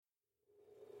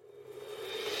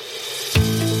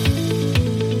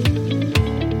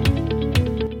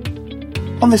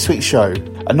On this week's show,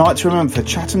 a night to remember for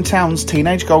Chatham Town's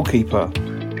teenage goalkeeper.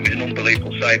 It was an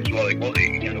unbelievable save as well. It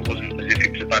wasn't as if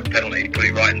it was a bad penalty. He put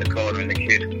it right in the corner and the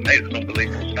kid made an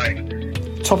unbelievable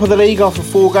save. Top of the league after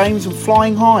 4 games and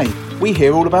flying high. We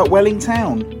hear all about Welling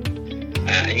Town.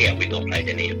 We've not played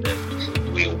any of the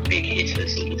real big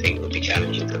hitters that you think would be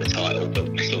challenging for the title, but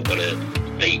we've still got to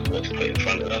beat what's put in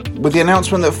front of them. With the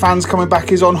announcement that fans coming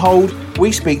back is on hold,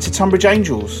 we speak to Tunbridge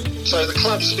Angels. So the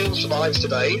club still survives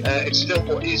today. It's still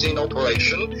what is in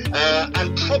operation,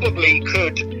 and probably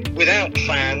could, without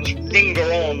fans, linger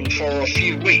on for a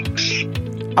few weeks.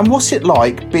 And what's it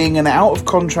like being an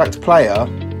out-of-contract player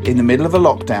in the middle of a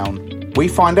lockdown? We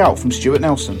find out from Stuart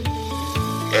Nelson.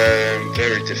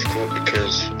 Very difficult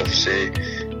because obviously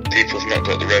people have not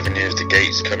got the revenue of the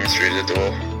gates coming through the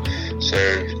door,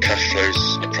 so cash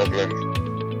flow's a problem.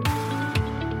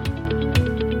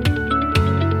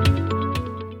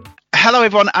 Hello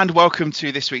everyone and welcome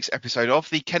to this week's episode of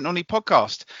the Kent Non-League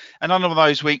podcast. Another one of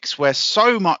those weeks where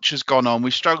so much has gone on,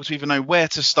 we've struggled to even know where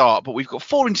to start, but we've got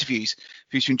 4 interviews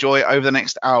for you to enjoy over the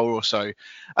next hour or so.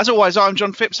 As always, I'm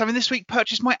John Phipps, having this week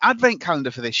purchased my advent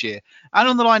calendar for this year. And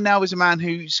on the line now is a man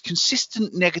whose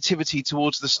consistent negativity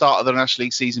towards the start of the National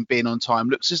League season being on time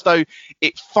looks as though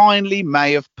it finally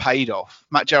may have paid off.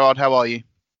 Matt Gerard, how are you?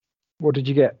 What did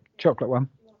you get? Chocolate one?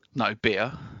 No,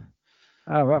 beer.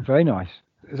 Oh, right, very nice.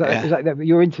 Is that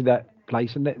you're into that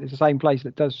place, and it's the same place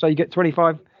that does? So you get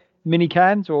 25 mini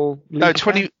cans or no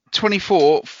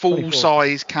 24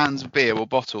 full-size cans of beer or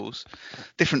bottles,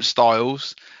 different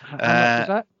styles. How much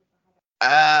is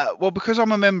that? Well, because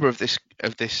I'm a member of this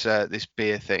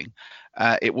beer thing,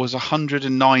 it was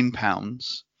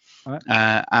 £109. Right.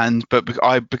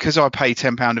 Because I pay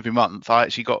 £10 every month, I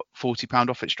actually got £40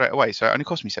 off it straight away. So it only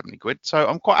cost me £70. So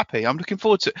I'm quite happy. I'm looking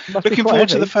forward to the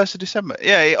 1st of December.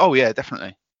 Yeah. Oh yeah,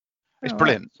 definitely. It's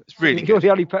brilliant. Right. It's really You're good. the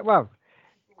only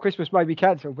Christmas may be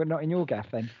cancelled, but not in your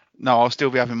gaff then. No, I'll still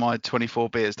be having my 24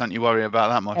 beers. Don't you worry about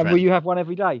that, my friend. And will you have one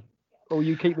every day, or will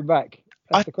you keep them back?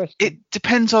 That's the question. It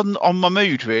depends on my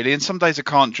mood really, and some days I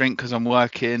can't drink because I'm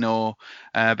working or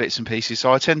bits and pieces.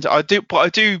 So I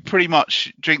do pretty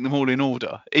much drink them all in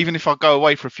order. Even if I go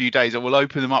away for a few days, I will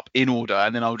open them up in order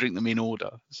and then I'll drink them in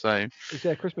order. So is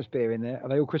there Christmas beer in there? Are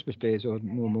they all Christmas beers or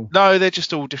normal? No, they're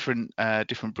just all different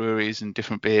breweries and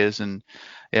different beers, and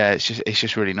yeah, it's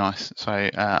just really nice. So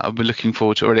I've been looking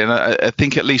forward to it already, and I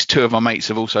think at least 2 of my mates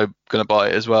have also going to buy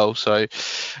it as well. So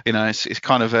it's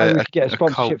kind of we could get a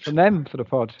sponsorship from them for the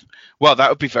pod. Well, that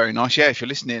would be very nice. Yeah, if you're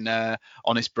listening,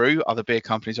 Honest Brew, other beer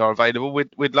companies are available.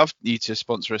 We'd love you to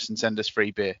sponsor us and send us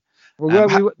free beer.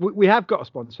 Well, we have got a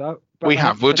sponsor. We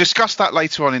have. We'll discuss that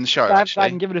later on in the show. They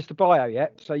haven't given us the bio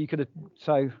yet, so you could have.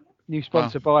 So new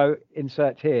sponsor bio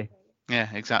insert here. Yeah,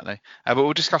 exactly. But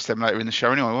we'll discuss them later in the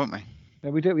show anyway, won't we? Yeah,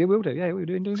 we do. We will do. Yeah, we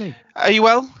do indeed. Are you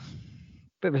well?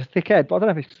 Bit of a thick head, but I don't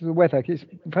know if it's the weather.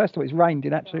 First of all, it's rained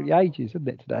in absolutely ages, isn't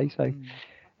it, today? So.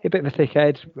 A bit of a thick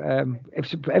head.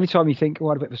 Every time you think, I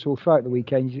had a bit of a sore throat at the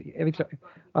weekend. Every time,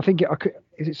 I think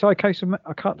is it psychosomatic?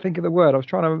 I can't think of the word. I was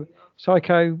trying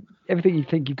to everything you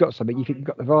think you've got something, you think you've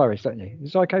got the virus, don't you?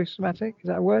 Is psychosomatic? Is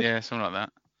that a word? Yeah, something like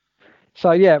that.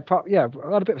 So I had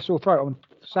a bit of a sore throat on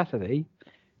Saturday,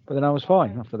 but then I was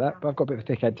fine after that. But I've got a bit of a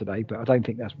thick head today. But I don't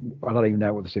even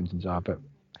know what the symptoms are. But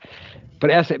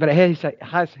it has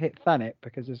hit Thanet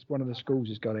because one of the schools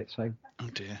has got it. So. Oh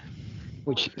dear.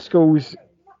 Which schools.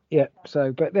 Yeah,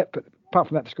 so but apart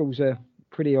from that, the schools are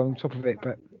pretty on top of it,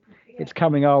 but it's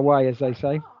coming our way, as they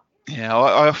say. Yeah,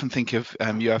 I often think of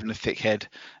you having a thick head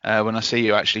when I see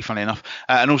you, actually, funny enough.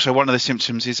 And also one of the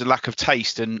symptoms is a lack of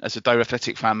taste, and as a Dover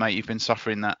Athletic fan, mate, you've been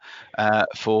suffering that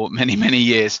for many, many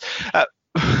years.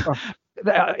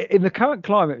 In the current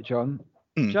climate, John,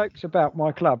 jokes about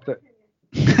my club that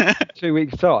 2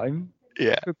 weeks' time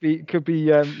could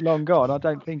be long gone. I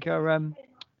don't think are...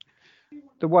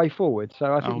 the way forward,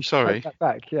 so I think you should take that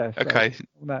back. Yeah. So okay.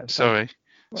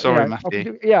 Sorry,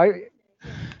 Matthew.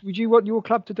 Would you want your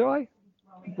club to die?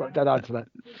 Right, don't answer that.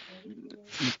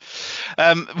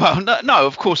 Well, no,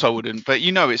 of course I wouldn't. But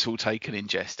it's all taken in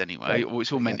jest anyway. Right.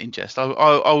 It's all meant in jest. I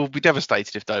will be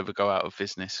devastated if Dover go out of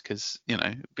business because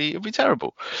it'd be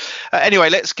terrible. Anyway,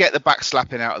 let's get the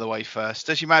backslapping out of the way first.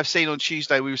 As you may have seen on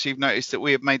Tuesday, we received notice that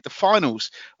we have made the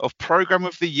finals of Programme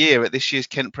of the Year at this year's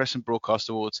Kent Press and Broadcast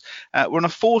Awards. We're on a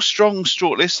 4-strong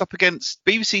shortlist up against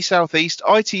BBC South East,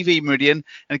 ITV Meridian,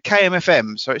 and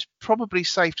KMFM. So it's probably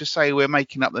safe to say we're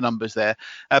making up the numbers there.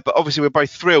 But obviously, we're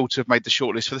both thrilled to have made the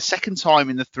shortlist for the second time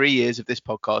in the 3 years of this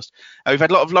podcast. We've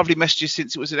had a lot of lovely messages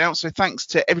since it was announced, so thanks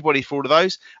to everybody for all of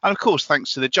those. And of course,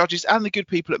 thanks to the judges and the good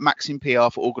people at Maxim PR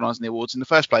for organising the awards in the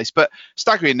first place. But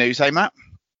staggering news, eh, Matt?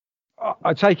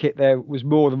 I take it there was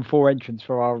more than 4 entrants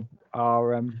for our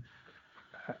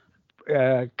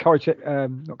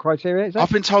not criteria. Is that? I've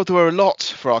been told there were a lot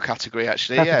for our category,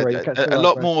 actually. Category, yeah, that's a the right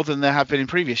lot word. more than there have been in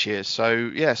previous years.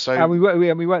 So yeah, so And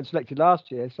we weren't selected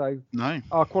last year, so no.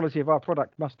 our quality of our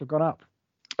product must have gone up.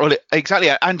 Well,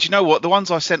 exactly. And you know what? The ones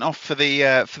I sent off for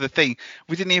the thing,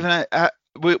 we didn't even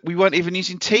we weren't even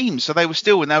using Teams, so they were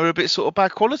still, and they were a bit sort of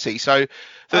bad quality. So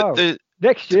the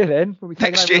next year then we'll be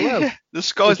taking next over the year, world. the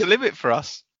sky's the limit for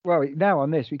us. Well, now on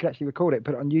this we can actually record it,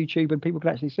 put it on YouTube, and people can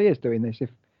actually see us doing this. If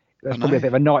that's I probably a know. bit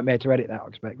of a nightmare to edit that, I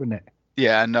expect, wouldn't it?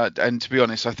 Yeah, and to be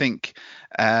honest, I think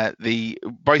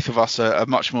both of us are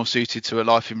much more suited to a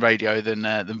life in radio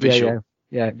than visual.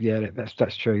 Yeah,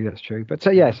 that's true. But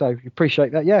so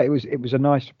appreciate that. Yeah, it was a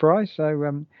nice surprise. So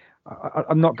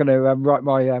I'm not going to write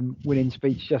my winning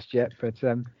speech just yet, but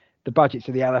the budgets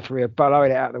of the LFRE are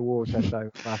blowing it out of the water.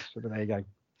 So there you go.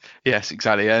 Yes,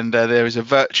 exactly. And there is a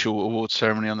virtual awards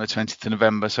ceremony on the 20th of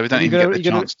November, so we don't even get the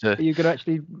chance to. Are you going to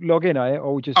actually log in, are you?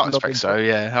 Or just I expect so,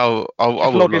 yeah.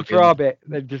 I'll log in for our bit,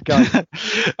 then just go.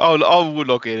 I will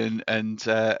log in and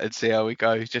see how we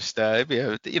go. Just fair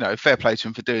play to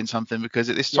him for doing something,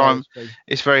 because at this time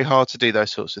it's very hard to do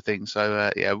those sorts of things. So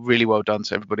really well done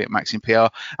to everybody at Maxim PR,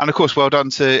 and of course well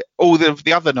done to all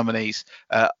the other nominees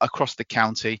across the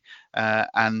county. I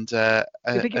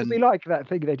think it would be like that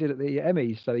thing they did at the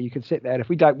Emmys, so you can sit there, and if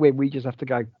we don't win, we just have to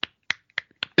go.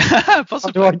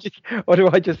 Or do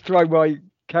I just throw my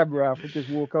camera out and just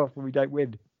walk off when we don't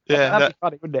win? Yeah, that'd be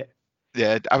funny, wouldn't it?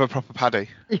 Yeah, have a proper paddy.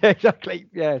 Yeah, exactly.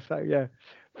 Yeah, so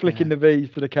flicking the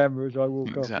V's to the camera as I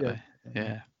walk off.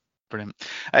 Yeah. Brilliant.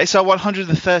 It's our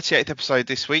 138th episode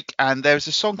this week, and there's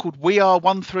a song called We Are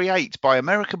 138 by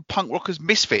American punk rockers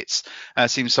Misfits.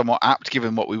 Seems somewhat apt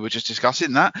given what we were just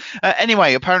discussing that.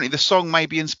 Anyway, apparently the song may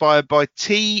be inspired by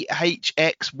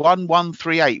THX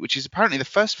 1138, which is apparently the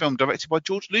first film directed by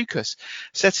George Lucas,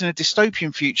 set in a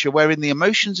dystopian future wherein the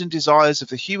emotions and desires of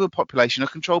the human population are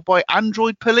controlled by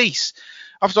android police.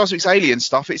 After last week's alien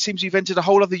stuff, it seems you've entered a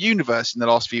whole other universe in the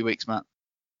last few weeks, Matt.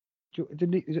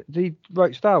 Did he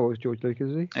write Star Wars, George Lucas,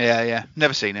 is he? Yeah.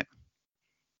 Never seen it.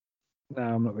 No,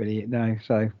 I'm not really. No,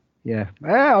 so yeah.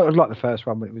 I like the first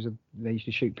one, but they used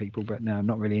to shoot people, but no, I'm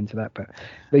not really into that. But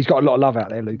he's got a lot of love out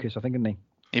there, Lucas, I think, hasn't he?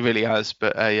 He really has,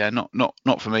 but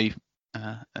not for me.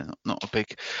 I'm not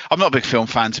a big film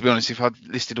fan, to be honest. If I'd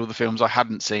listed all the films I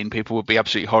hadn't seen, people would be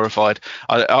absolutely horrified.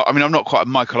 I mean, I'm not quite a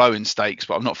Michael Owen stakes,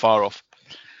 but I'm not far off.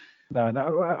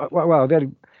 No. Well,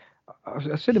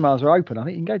 cinemas are open. I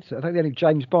think you can go to. I think the only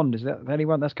James Bond is that the only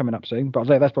one that's coming up soon. But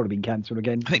that's probably been cancelled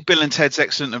again. I think Bill and Ted's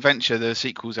Excellent Adventure, the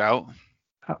sequel's out.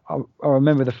 I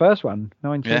remember the first one.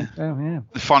 Yeah. Oh, yeah.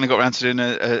 They finally got around to doing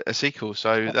a sequel,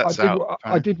 so that's out.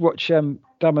 I did watch Dumb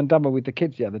and Dumber with the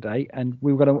kids the other day, and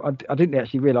we were gonna. I didn't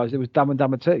actually realise there was Dumb and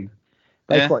Dumber 2.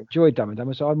 They quite enjoyed Dumb and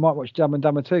Dumber, so I might watch Dumb and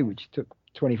Dumber 2, which took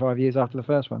 25 years after the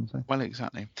first one. So. Well,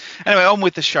 exactly. Anyway, on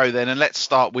with the show then, and let's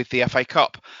start with the FA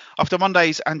Cup. After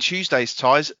Monday's and Tuesday's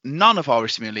ties, none of our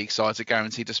Isthmian League sides are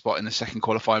guaranteed a spot in the second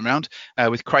qualifying round,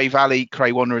 with Cray Valley,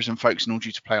 Cray Wanderers and Folkestone all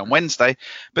due to play on Wednesday.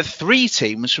 But 3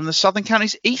 teams from the Southern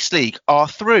Counties East League are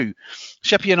through.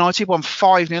 Sheppey United won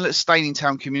 5-0 at Staining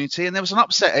Town Community, and there was an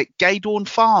upset at Gaydorn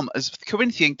Farm as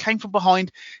Corinthian came from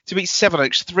behind to beat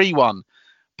Sevenoaks 3-1.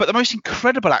 But the most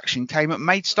incredible action came at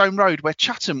Maidstone Road, where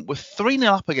Chatham were 3-0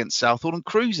 up against Southall and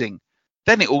cruising.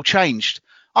 Then it all changed.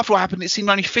 After what happened, it seemed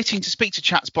only fitting to speak to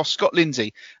Chat's boss, Scott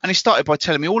Lindsay, and he started by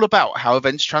telling me all about how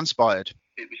events transpired.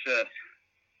 It was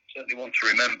certainly one to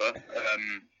remember.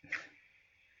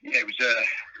 It was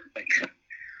a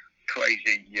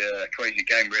crazy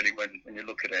game, really, when you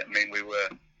look at it. I mean, we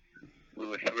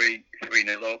were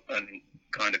 3-0 up and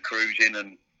kind of cruising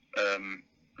and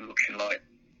looking like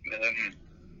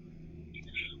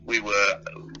we were,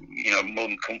 more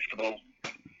than comfortable.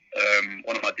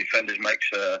 One of my defenders makes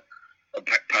a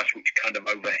back pass which kind of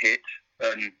overhit,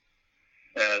 and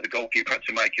the goalkeeper had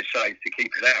to make a save to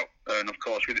keep it out. And of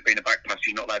course, with it being a back pass,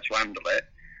 he's not allowed to handle it.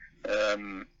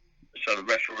 So the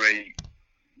referee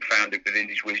found it within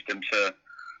his wisdom to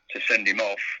send him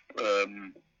off,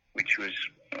 which was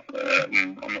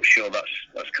I'm not sure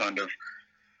that's kind of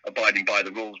abiding by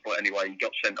the rules, but anyway, he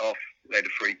got sent off. They had a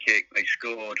free kick. They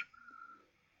scored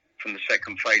from the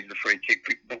second phase of the free kick.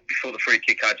 But before the free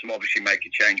kick, I had to obviously make a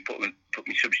change, put my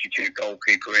substitute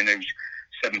goalkeeper in, who's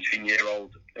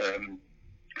 17-year-old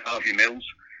Harvey Mills.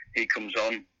 He comes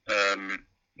on.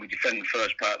 We defend the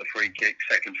first part of the free kick.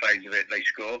 Second phase of it, they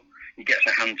score. He gets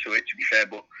a hand to it, to be fair,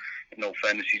 but in all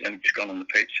fairness, he's only just gone on the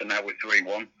pitch, so now we're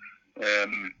 3-1.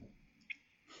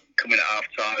 Coming at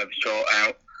half-time, I've sought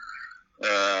out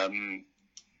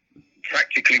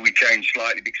Tactically, we changed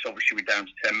slightly because obviously we're down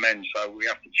to 10 men, so we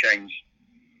have to change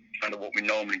kind of what we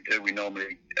normally do. We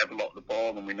normally have a lot of the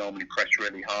ball and we normally press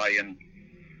really high and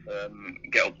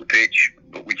get up the pitch,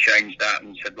 but we changed that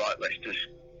and said, right, let's just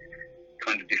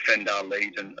kind of defend our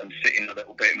lead and sit in a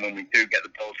little bit, and when we do get the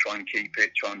ball, try and keep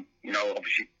it, try and,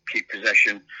 obviously keep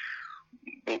possession,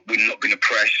 but we're not going to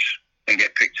press and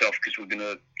get picked off because we're going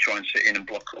to try and sit in and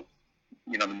block up,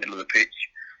 the middle of the pitch.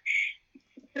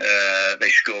 They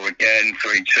score again,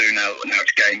 3-2. Now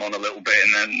it's game on a little bit,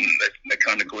 and then they're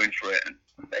kind of going for it, and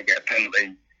they get a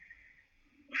penalty.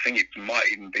 I think it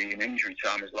might even be an injury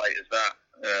time as late as that.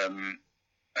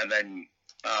 And then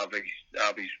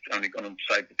Harvey's only gone and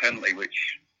saved the penalty,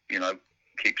 which,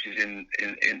 keeps us in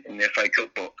the FA Cup.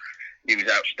 But he was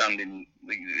outstanding,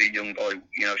 the young boy,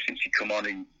 since he come on,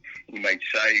 he made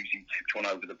saves, he tipped one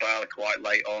over the bar quite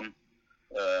late on.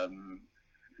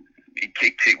 He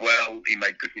kicked it well, he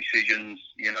made good decisions,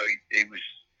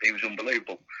 he was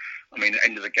unbelievable. I mean, at the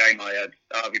end of the game, I had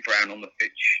Harvey Brown on the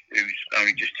pitch, who's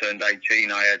only just turned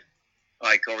 18. I had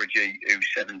Ike Origi,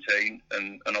 who's 17,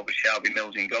 and obviously Harvey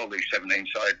Mills in goal, who's 17.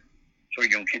 So I had 3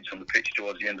 young kids on the pitch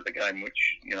towards the end of the game,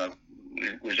 which,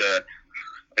 was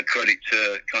a credit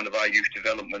to kind of our youth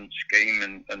development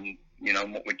scheme and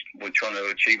what we're trying to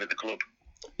achieve at the club.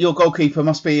 Your goalkeeper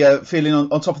must be feeling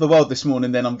on top of the world this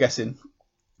morning then, I'm guessing.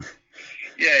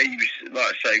 Yeah, he was,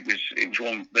 like I say, it was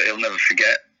one that he'll never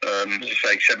forget. As I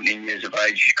say, 17 years of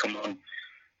age, he's come on.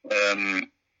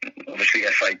 Obviously,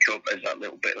 FA Cup has that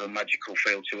little bit of a magical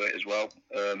feel to it as well.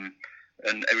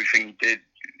 And everything he did,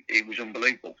 he was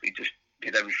unbelievable. He just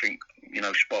did everything,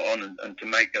 spot on. And to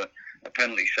make a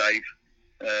penalty save,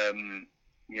 in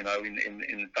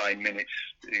the dying minutes,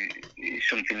 is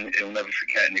something that he'll never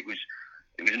forget. And it was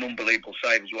an unbelievable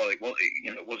save as well. It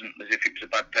wasn't as if it was a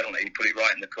bad penalty. He put it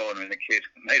right in the corner, and the kid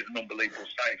made an unbelievable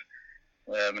save,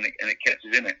 and it kept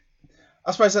us in it.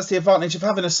 I suppose that's the advantage of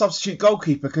having a substitute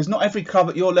goalkeeper, because not every club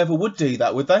at your level would do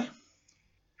that, would they?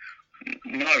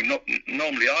 No, not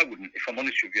normally. I wouldn't, if I'm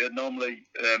honest with you. Normally,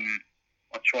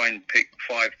 I try and pick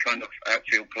 5 kind of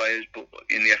outfield players, but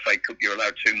in the FA Cup, you're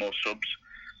allowed 2 more subs.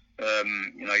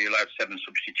 You're allowed 7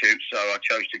 substitutes, so I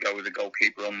chose to go with a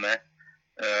goalkeeper on there.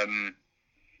 And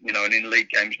in league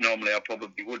games, normally I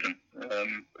probably wouldn't. But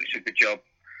it's a good job.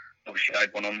 Obviously, I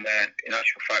had one on there. In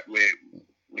actual fact, we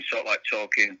sort of like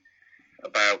talking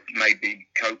about maybe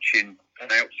coaching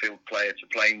an outfield player to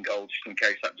play in goal just in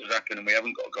case that does happen, and we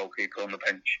haven't got a goalkeeper on the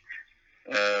bench.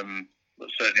 But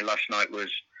certainly last night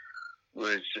was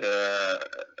a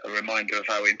reminder of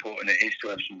how important it is to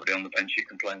have somebody on the bench who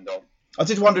can play in goal. I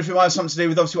did wonder if it might have something to do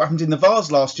with obviously what happened in the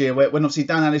Vase last year, when obviously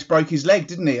Dan Ellis broke his leg,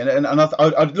 didn't he? And I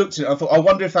looked at it and I thought, I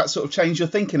wonder if that sort of changed your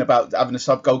thinking about having a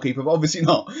sub goalkeeper, but obviously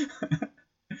not.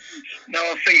 No,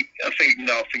 I think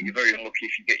you're very unlucky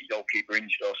if you get your goalkeeper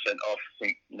injured or sent off. I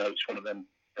think it's one of them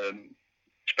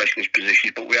specialist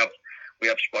positions. But we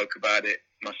have spoke about it,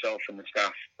 myself and the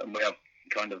staff, and we have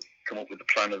kind of come up with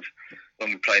a plan of when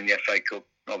we play in the FA Cup.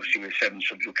 Obviously, with 7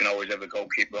 subs, we can always have a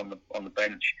goalkeeper on the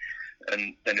bench.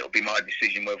 And then it'll be my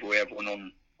decision whether we have one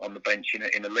on the bench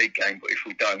in a league game. But if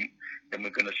we don't, then we're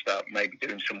going to start maybe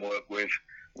doing some work with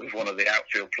one of the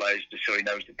outfield players just so he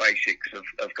knows the basics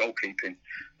of goalkeeping.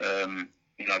 So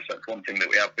that's one thing that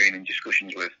we have been in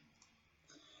discussions with.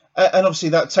 And obviously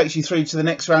that takes you through to the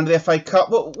next round of the FA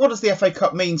Cup. What does the FA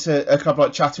Cup mean to a club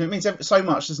like Chatham? It means so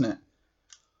much, doesn't it?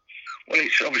 Well,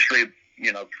 it's obviously,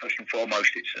 first and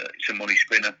foremost, it's a money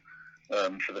spinner.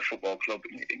 For the football club,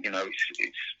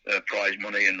 it's prize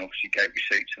money and obviously gate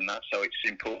receipts and that. So it's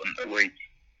important that we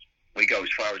go as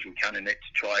far as we can in it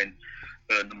to try and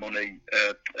earn the money,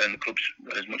 earn the clubs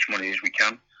as much money as we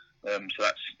can. So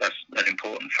that's an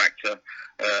important factor.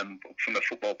 But from a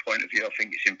football point of view, I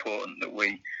think it's important that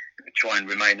we try and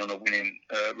remain on a winning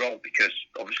role, because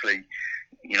obviously,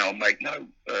 I'll make no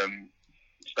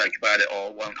mistake about it,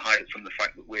 or won't hide from the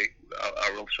fact that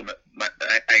our ultimate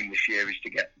aim this year is to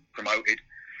get promoted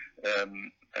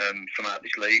from out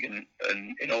this league, and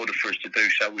in order for us to do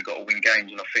so, we've got to win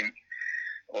games. And I think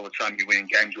all the time you're winning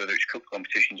games, whether it's cup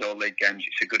competitions or league games,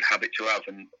 it's a good habit to have.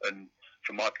 And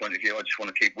from my point of view, I just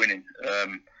want to keep winning.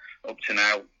 Up to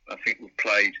now, I think we've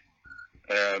played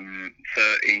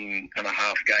 13 and a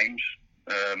half games.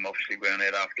 Obviously, we only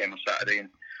had half game on Saturday, and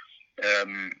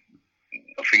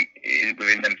I think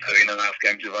within them 13 and a half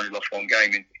games, we've only lost 1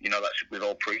 game. And, that's with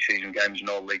all pre-season games and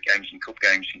all league games and cup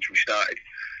games since we started.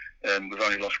 We've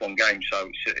only lost 1 game, so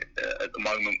at the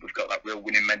moment we've got that real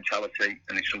winning mentality,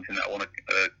 and it's something that I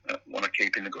want to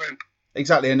keep in the group.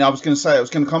 Exactly, and I was going to say, I was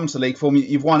going to come to the league form.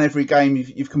 You've won every game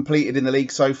you've completed in the league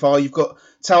so far. You've got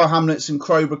Tower Hamlets and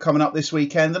Crowborough coming up this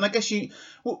weekend, and I guess you,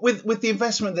 with the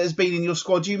investment that has been in your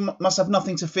squad, you must have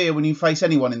nothing to fear when you face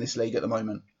anyone in this league at the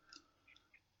moment.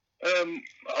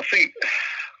 I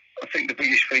think the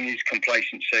biggest thing is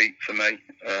complacency for me.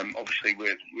 Obviously,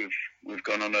 we've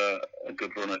gone on a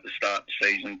good run at the start of the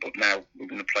season, but now we're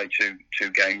going to play two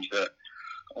games that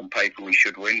on paper we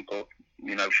should win, but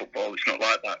football, it's not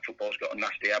like that. Football's got a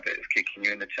nasty habit of kicking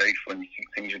you in the teeth when you think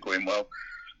things are going well.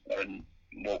 And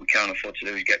what we can't afford to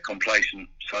do is get complacent.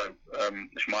 So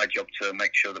it's my job to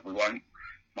make sure that we won't.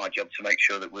 My job to make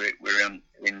sure that we're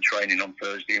in training on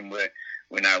Thursday and we're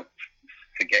now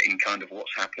forgetting kind of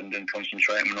what's happened and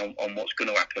concentrating on what's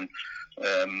going to happen.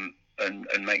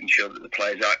 And making sure that the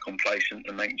players are complacent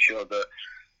and making sure that,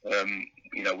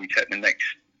 we take the next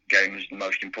game as the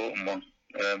most important one.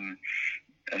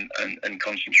 And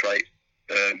concentrate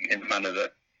in a manner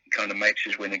that kind of makes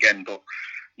us win again. But,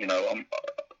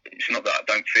 it's not that I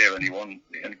don't fear anyone.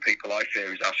 The only people I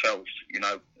fear is ourselves,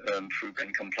 through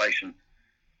being complacent.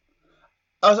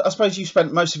 I suppose you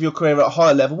spent most of your career at a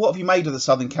higher level. What have you made of the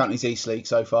Southern Counties East League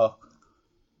so far?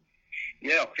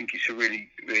 Yeah, I think it's a really,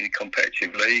 really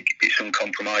competitive league. It's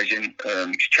uncompromising.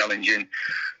 It's challenging.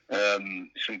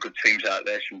 Some good teams out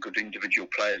there, some good individual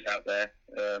players out there.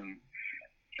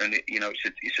 And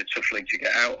it's a tough league to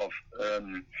get out of.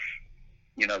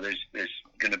 There's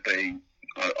going to be,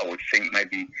 I would think,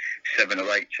 maybe 7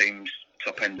 or 8 teams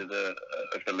top end of the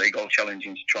league, all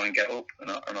challenging to try and get up.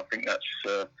 And I think that's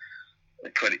a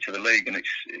credit to the league. And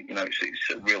it's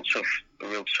a real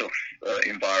tough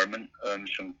environment.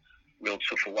 Some real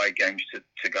tough away games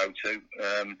to go to.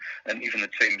 And even the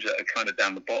teams that are kind of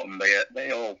down the bottom,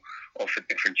 they all offer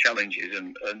different challenges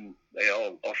and they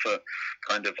all offer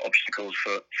kind of obstacles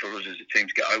for us as a team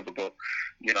to get over. But,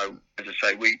 as I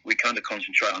say, we kind of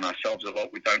concentrate on ourselves a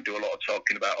lot. We don't do a lot of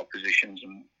talking about oppositions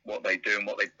and what they do and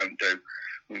what they don't do.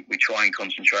 We try and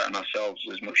concentrate on ourselves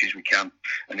as much as we can.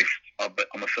 And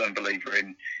I'm a firm believer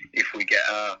in if we get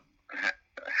our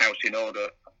house in order,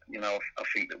 I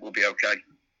think that we'll be okay.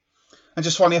 And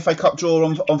just finally, FA Cup draw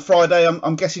on Friday.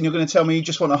 I'm guessing you're going to tell me you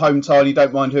just want a home tie and you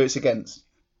don't mind who it's against.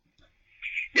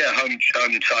 Yeah, home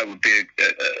tie would be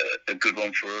a good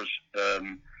one for us.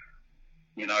 And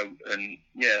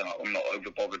yeah, I'm not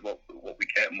over bothered what we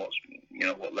get and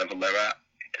what level they're at.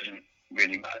 It doesn't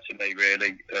really matter to me,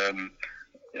 really.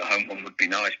 A home one would be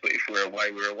nice, but if we're away,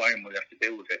 and we have to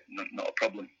deal with it. Not a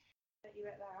problem.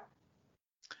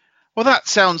 Well, that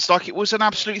sounds like it was an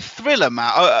absolute thriller,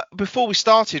 Matt. Before we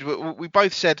started, we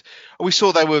both said we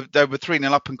saw they were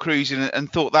 3-0 up and cruising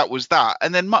and thought that was that.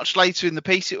 And then much later in the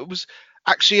piece, it was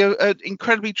actually an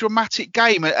incredibly dramatic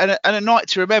game and a night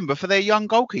to remember for their young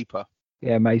goalkeeper.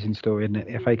 Yeah, amazing story, isn't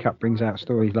it? The FA Cup brings out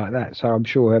stories like that. So I'm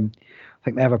sure, I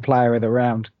think they have a player of the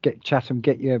round. Get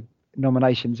your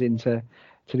nominations into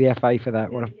the FA for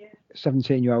that. What a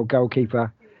 17-year-old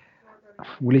goalkeeper.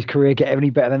 Will his career get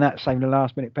any better than that? Saving the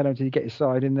last minute penalty to get his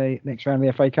side in the next round of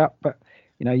the FA Cup. But,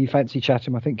 you fancy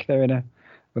Chatham. I think they're in a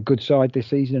good side this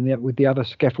season. And with the other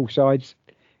SCEFL sides,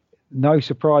 no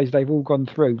surprise they've all gone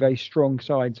through. Very strong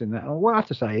sides in that. And what I have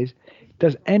to say is,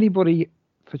 does anybody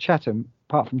for Chatham,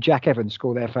 apart from Jack Evans,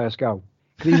 score their first goal?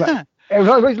 I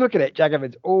always look at it. Jack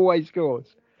Evans always scores.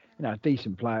 A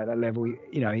decent player at that level.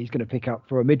 He's going to pick up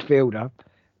for a midfielder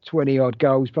 20-odd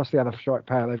goals, plus the other strike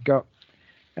power they've got.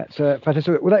 That's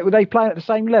fantastic. Were they playing at the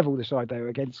same level, the side they were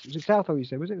against? Was it Southall, you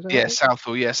said? Was it? Yeah,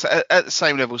 Southall, yes. At the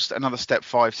same level, another Step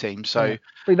 5 team. So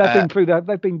yeah.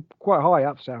 They've been quite high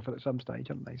up Southall at some stage,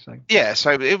 haven't they? So yeah,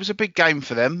 so it was a big game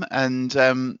for them. And,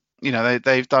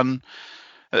 they've done...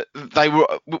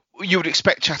 you would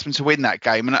expect Chatham to win that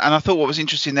game. And I thought what was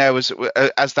interesting there was,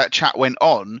 as that chat went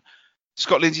on,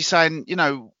 Scott Lindsay saying,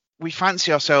 we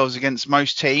fancy ourselves against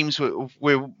most teams.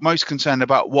 We're most concerned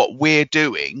about what we're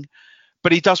doing.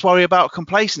 But he does worry about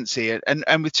complacency.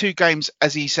 And with 2 games,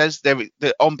 as he says, they're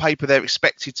on paper, they're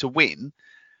expected to win.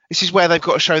 This is where they've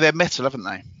got to show their mettle, haven't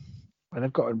they? Well,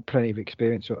 they've got plenty of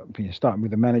experience, starting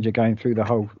with the manager going through the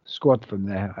whole squad from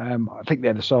there. I think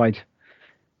they're the side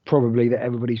probably that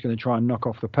everybody's going to try and knock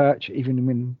off the perch, even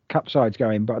when cup sides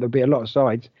go in. But there'll be a lot of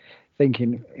sides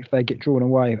thinking if they get drawn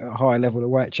away at a higher level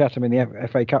away at Chatham in the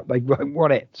FA Cup, they won't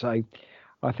want it. So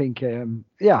I think,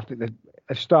 I think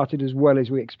they've started as well as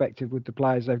we expected with the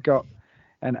players they've got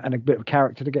and a bit of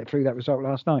character to get through that result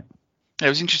last night. It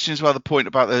was interesting as well, the point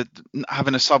about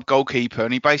having a sub goalkeeper.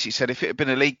 And he basically said if it had been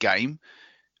a league game,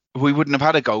 we wouldn't have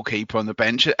had a goalkeeper on the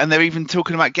bench. And they're even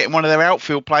talking about getting one of their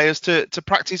outfield players to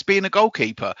practice being a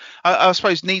goalkeeper. I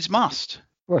suppose needs must.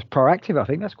 Well, it's proactive. I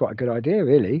think that's quite a good idea,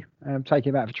 really. Take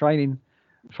him out for training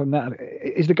from that.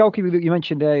 Is the goalkeeper that you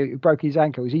mentioned there who broke his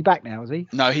ankle? Is he back now? Is he?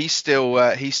 No, he's still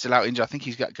out injured. I think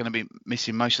he's going to be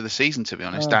missing most of the season, to be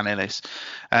honest. Dan Ellis.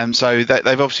 So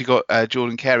they've obviously got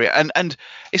Jordan Carey, and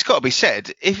it's got to be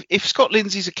said, if Scott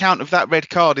Lindsay's account of that red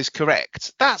card is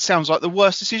correct, that sounds like the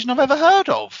worst decision I've ever heard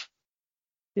of.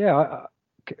 Yeah,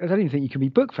 I don't even think you can be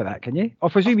booked for that, can you? I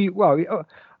presume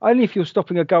only if you're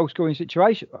stopping a goal scoring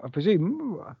situation. I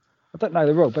presume. I don't know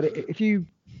the rule, but if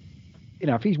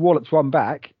if he's walloped one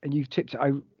back and you've tipped it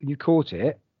over and you caught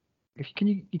it, can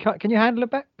you handle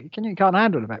it back? You can't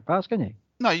handle a back pass, can you?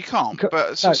 No, you can't.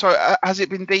 But so has it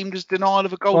been deemed as denial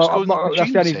of a goal scoring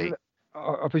opportunity?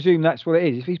 I presume that's what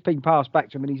it is. If he's been passed back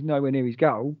to him and he's nowhere near his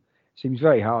goal, seems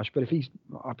very harsh. But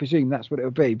I presume that's what it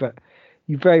would be. But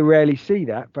you very rarely see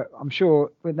that. But I'm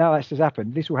sure now that's just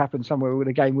happened. This will happen somewhere with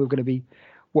a game we're going to be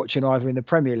watching either in the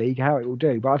Premier League, how it will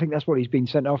do. But I think that's what he's been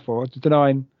sent off for,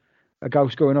 denying a goal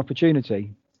scoring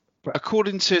opportunity. But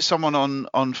according to someone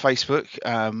on Facebook,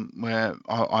 where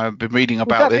I've been reading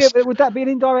about this, would that be an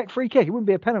indirect free kick? It wouldn't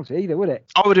be a penalty either, would it?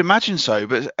 I would imagine so,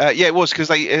 but it was because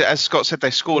they, as Scott said, they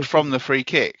scored from the free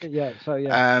kick. Yeah. So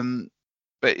yeah.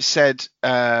 But it said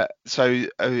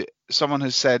someone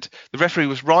has said the referee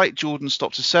was right. Jordan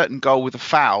stopped a certain goal with a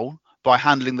foul by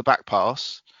handling the back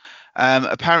pass.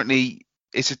 Apparently,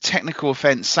 it's a technical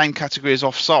offence, same category as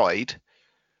offside.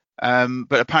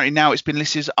 But apparently now it's been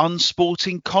listed as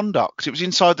unsporting conduct. It was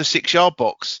inside the 6-yard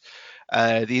box,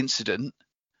 the incident,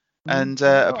 and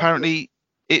apparently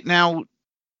it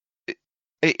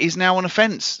is now an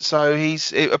offence. So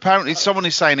apparently someone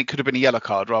is saying it could have been a yellow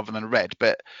card rather than a red.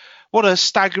 But what a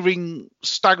staggering.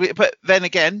 But then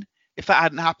again, if that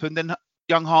hadn't happened, then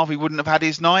young Harvey wouldn't have had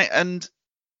his night, and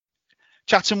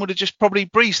Chatham would have just probably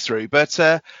breezed through. But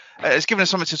it's given us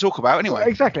something to talk about anyway.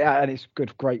 Exactly, and it's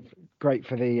good, great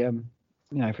for the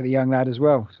for the young lad as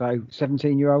well. So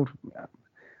 17-year-old, I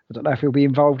don't know if he'll be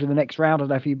involved in the next round. I don't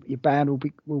know if your ban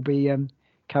will be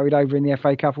carried over in the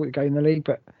FA Cup or go in the league,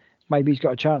 but maybe he's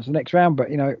got a chance in the next round. But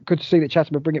good to see that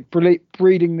Chatham are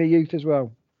breeding the youth as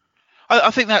well. I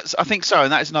think so,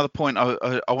 and that is another point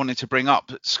I wanted to bring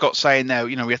up. Scott saying there,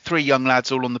 we had 3 young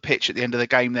lads all on the pitch at the end of the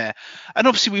game there, and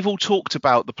obviously we've all talked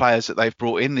about the players that they've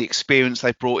brought in, the experience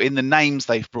they've brought in, the names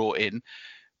they've brought in.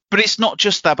 But it's not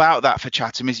just about that for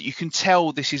Chatham. You can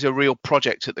tell this is a real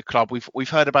project at the club. We've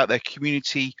heard about their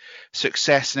community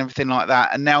success and everything like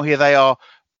that, and now here they are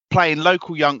playing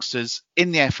local youngsters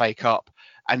in the FA Cup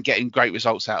and getting great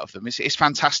results out of them. It's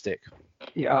fantastic.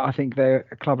 Yeah, I think they're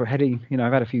a club are heading.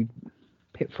 I've had a few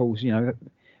pitfalls.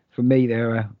 For me,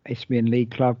 they're a Isthmian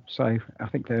League club, so I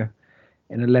think they're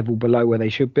in a level below where they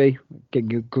should be,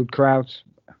 getting good crowds.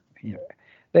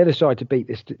 They're the side to beat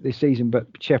this season,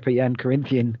 but Cheppy and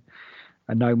Corinthian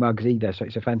are no mugs either. So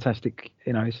it's a fantastic,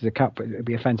 this is a cup, but it'll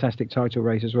be a fantastic title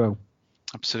race as well.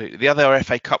 Absolutely. The other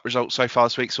FA Cup results so far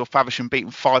this week saw Faversham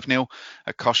beaten 5-0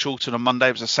 at Carshalton on Monday.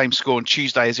 It was the same score on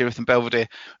Tuesday as Erith and Belvedere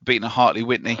beaten at Hartley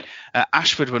Whitney.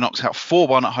 Ashford were knocked out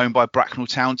 4-1 at home by Bracknell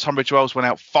Town. Tunbridge Wells went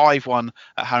out 5-1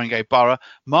 at Haringey Borough.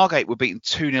 Margate were beaten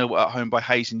 2-0 at home by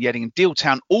Hayes and Yedding. And Deal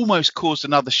Town almost caused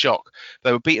another shock.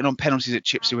 They were beaten on penalties at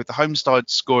Chipsey, with the home side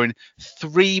scoring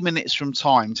 3 minutes from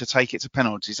time to take it to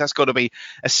penalties. That's got to be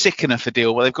a sickener for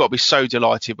Deal. Well, they've got to be so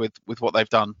delighted with what they've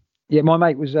done. Yeah, my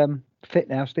mate was fit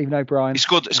now, Stephen O'Brien. He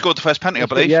scored the first penalty, I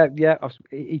believe. Yeah.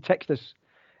 He texted us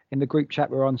in the group chat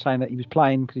we're on saying that he was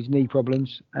playing because his knee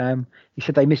problems. He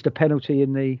said they missed a penalty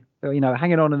in the,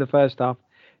 hanging on in the first half.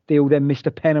 Deal then missed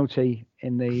a penalty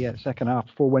in the second half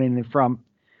before winning in front,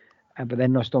 but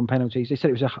then lost on penalties. They said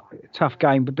it was a tough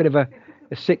game, but a bit of a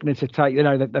sickener to take.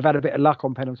 They've had a bit of luck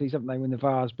on penalties, haven't they, with the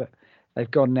VARs, but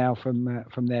they've gone now from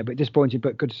there. But disappointed,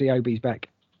 but good to see Obi's back.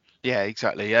 Yeah,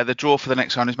 exactly. The draw for the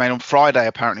next round is made on Friday,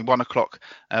 apparently,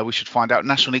 1:00. We should find out.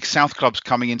 National League South clubs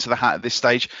coming into the hat at this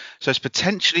stage. So it's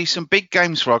potentially some big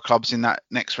games for our clubs in that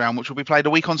next round, which will be played a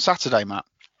week on Saturday, Matt.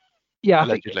 Yeah,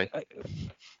 allegedly.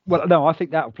 I think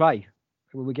that'll play.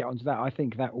 When we get onto that, I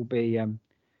think that will be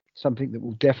something that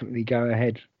will definitely go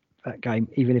ahead, that game,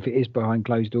 even if it is behind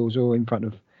closed doors or in front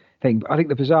of thing. But I think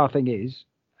the bizarre thing is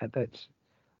that,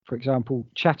 for example,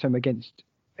 Chatham against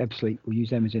Ebbsfleet, we'll use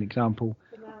them as an example,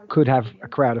 could have a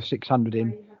crowd of 600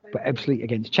 in, but Ebbsfleet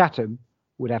against Chatham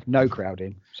would have no crowd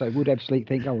in. So would Ebbsfleet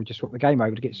think, we'll just swap the game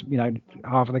over to get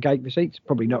half of the gate receipts?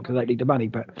 Probably not, because they need the money,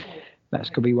 but that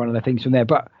could be one of the things from there.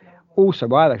 But also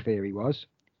my other theory was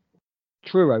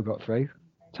Truro got through,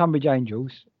 Tunbridge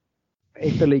Angels,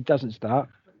 if the league doesn't start,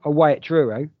 away at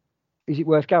Truro, is it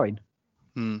worth going?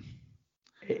 I'm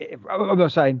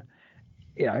not saying,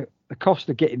 the cost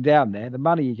of getting down there, the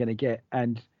money you're going to get,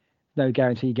 and no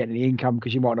guarantee you get any income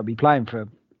because you might not be playing for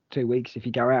 2 weeks if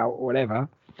you go out or whatever.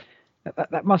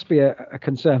 That must be a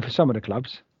concern for some of the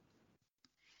clubs.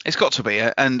 It's got to be,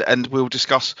 and we'll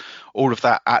discuss all of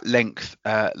that at length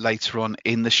later on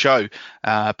in the show.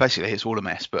 Basically, it's all a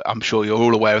mess, but I'm sure you're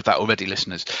all aware of that already,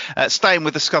 listeners. Staying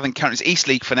with the Southern Counties East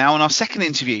League for now, and our second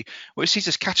interview, which sees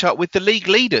us catch up with the league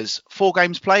leaders. 4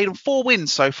 games played and 4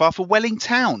 wins so far for Welling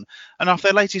Town. And after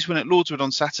their latest win at Lordswood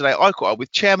on Saturday, I caught up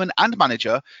with chairman and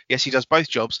manager, yes, he does both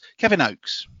jobs, Kevin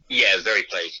Oakes. Yeah, very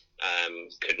pleased.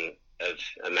 Couldn't have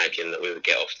imagined that we would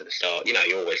get off to the start. You know,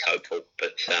 you're always hopeful,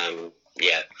 but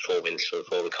 4 wins from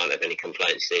 4. We can't have any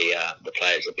complaints. The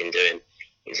players have been doing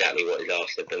exactly what is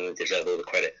asked of them and deserve all the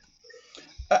credit.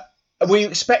 Were you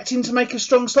expecting to make a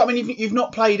strong start? I mean, you've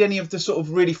not played any of the sort of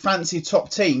really fancy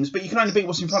top teams, but you can only beat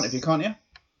what's in front of you, can't you?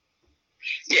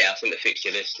 Yeah, I think the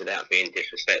fixture list, without being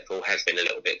disrespectful, has been a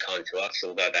little bit kind to us.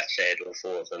 Although that said, all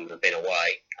 4 of them have been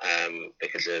away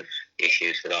because of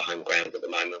issues with our home ground at the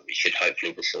moment. We should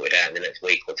hopefully be sorted out in the next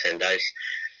week or 10 days.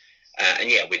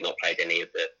 We've not played any of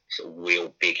the sort of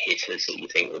real big hitters that you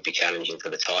think would be challenging for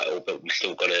the title, but we've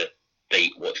still got to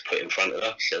beat what's put in front of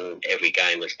us, and every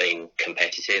game has been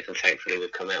competitive, and thankfully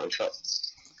we've come out on top.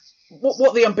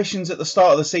 What are the ambitions at the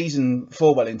start of the season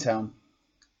for Welling Town?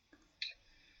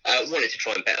 Wanted to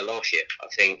try and better last year. I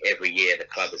think every year the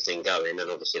club has been going, and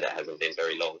obviously that hasn't been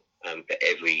very long, but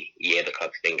every year the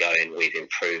club's been going, we've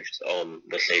improved on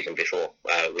the season before,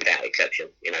 without exception,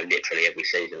 literally every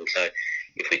season. So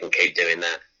if we can keep doing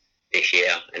that this year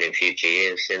and in future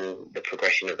years, then the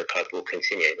progression of the club will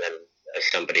continue. And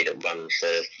as somebody that runs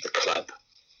the club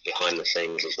behind the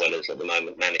scenes as well as at the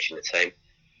moment managing the team,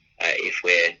 if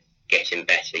we're getting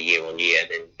better year on year,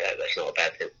 then that's not a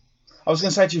bad thing. I was going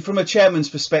to say to you, from a chairman's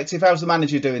perspective, how's the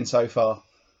manager doing so far?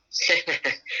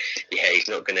 Yeah, he's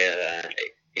not going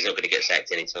to get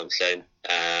sacked anytime soon.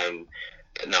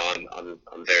 But no,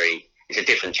 I'm very. It's a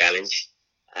different challenge.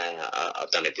 I've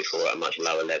done it before at a much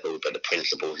lower level, but the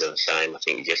principles are the same. I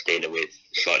think you're just dealing with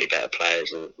slightly better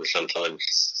players and with sometimes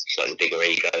slightly bigger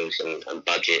egos and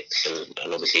budgets,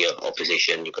 and obviously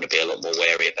opposition. You've got to be a lot more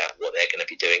wary about what they're going to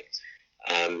be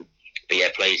doing. But yeah,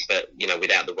 please. But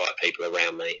without the right people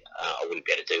around me, I wouldn't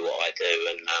be able to do what I do.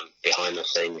 And behind the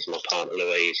scenes, my partner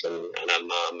Louise and our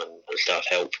mum and staff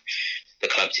help the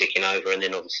club ticking over. And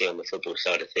then obviously on the football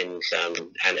side of things,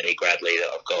 Anthony Gradley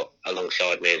that I've got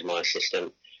alongside me as my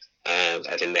assistant.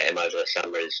 Having met him over the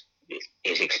summer,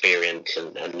 his experience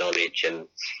and knowledge, and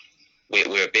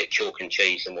we're a bit chalk and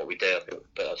cheese in what we do,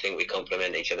 but I think we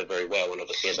complement each other very well. And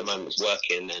obviously at the moment it's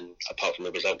working, and apart from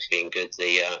the results being good,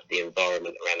 the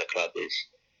environment around the club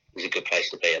is a good place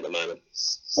to be at the moment.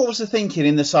 What was the thinking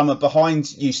in the summer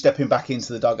behind you stepping back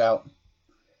into the dugout?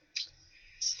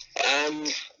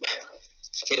 I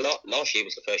think last year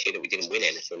was the first year that we didn't win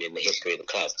anything in the history of the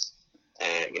club.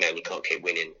 You can't keep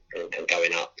winning and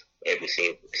going up every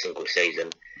single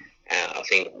season. I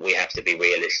think we have to be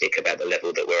realistic about the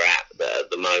level that we're at. But at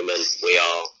the moment, we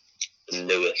are the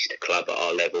newest club at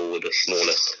our level with the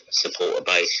smallest supporter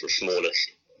base, the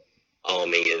smallest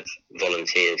army of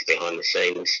volunteers behind the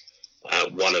scenes.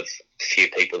 One of few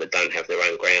people that don't have their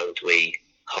own ground. We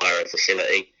hire a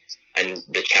facility, and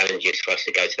the challenges for us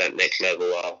to go to that next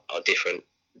level are different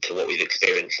to what we've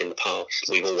experienced in the past.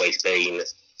 We've always been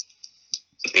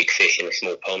a big fish in a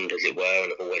small pond, as it were,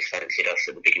 and have always fancied us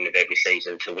at the beginning of every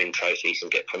season to win trophies and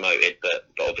get promoted, but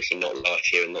obviously not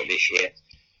last year and not this year.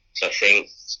 So I think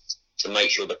to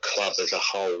make sure the club as a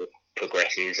whole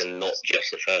progresses and not just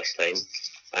the first team,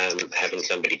 having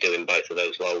somebody doing both of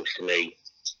those roles to me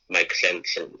makes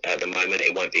sense. And at the moment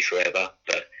it won't be forever,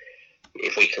 but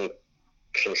if we can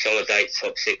consolidate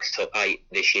top 6, top 8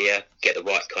 this year, get the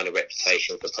right kind of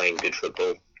reputation for playing good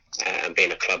football, and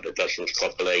being a club that does things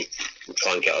properly, and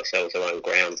try and get ourselves our own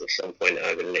ground at some point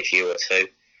over the next year or two,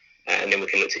 and then we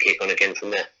can look to kick on again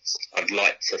from there. I'd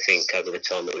like to think over the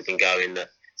time that we've been going that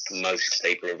most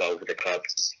people involved with the club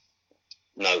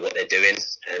know what they're doing,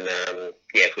 and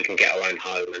if we can get our own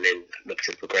home and then look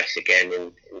to progress again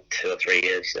in 2 or 3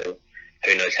 years, then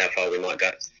who knows how far we might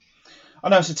go. I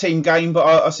know it's a team game, but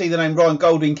I see the name Ryan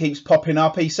Golding keeps popping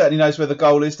up. He certainly knows where the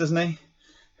goal is, doesn't he?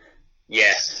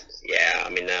 Yeah. I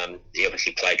mean, he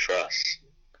obviously played for us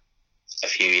a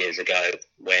few years ago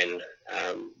when,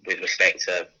 with respect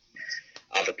to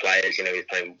other players, he was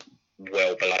playing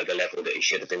well below the level that he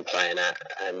should have been playing at.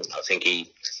 And I think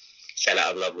he fell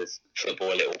out of love with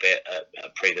football a little bit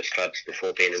at previous clubs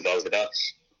before being involved with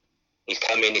us. He's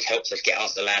come in, he's helped us get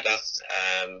up the ladder.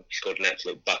 He scored an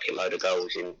absolute bucket load of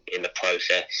goals in the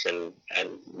process and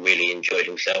really enjoyed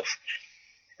himself.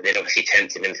 And then obviously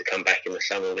tempting him to come back in the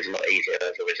summer was a lot easier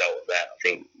as a result of that. I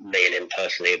think me and him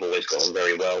personally have always got on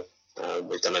very well.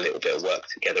 We've done a little bit of work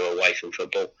together away from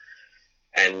football.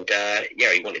 And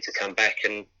he wanted to come back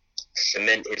and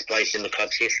cement his place in the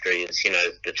club's history as,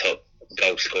 the top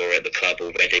goal scorer at the club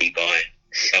already by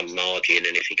some margin.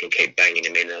 And if he can keep banging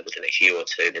him in over the next year or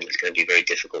two, then it's going to be very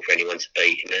difficult for anyone to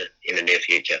beat in the near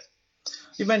future.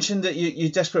 You mentioned that you're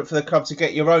desperate for the club to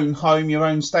get your own home, your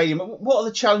own stadium. What are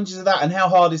the challenges of that, and how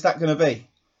hard is that going to be?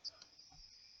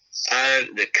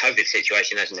 The COVID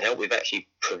situation hasn't helped. We've actually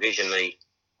provisionally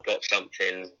got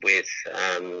something with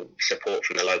support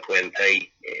from the local MP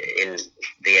in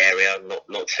the area,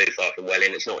 not too far from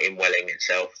Welling. It's not in Welling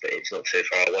itself, but it's not too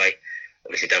far away.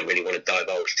 Obviously, don't really want to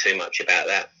divulge too much about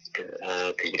that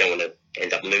because we don't want to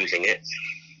end up losing it.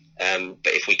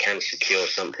 But if we can secure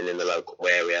something in the local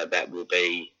area, that will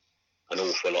be an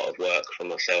awful lot of work for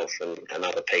myself and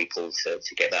other people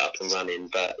to get that up and running.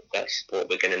 But that's what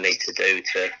we're going to need to do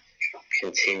to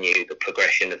continue the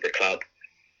progression of the club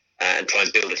and try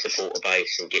and build a supporter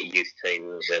base and get youth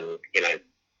teams. And,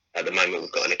 at the moment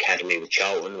we've got an academy with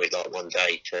Charlton. We'd like one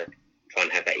day to try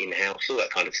and have that in-house, all that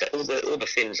kind of stuff. All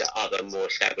the things that other more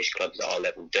established clubs at our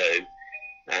level do.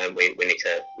 We need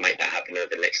to make that happen over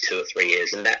the next 2 or 3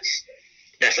 years, and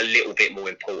that's a little bit more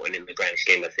important in the grand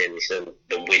scheme of things than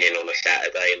winning on a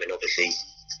Saturday. I mean, obviously,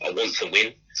 I want to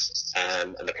win,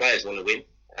 and the players want to win,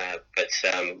 but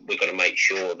we've got to make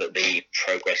sure that the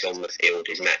progress on the field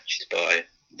is matched by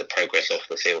the progress off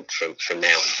the field from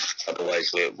now.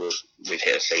 Otherwise, we've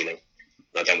hit a ceiling.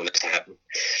 I don't want it to happen.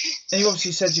 And you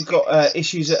obviously said you've got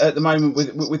issues at the moment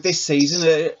with this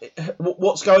season.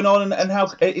 What's going on, and how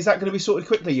is that going to be sorted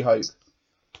quickly, you hope?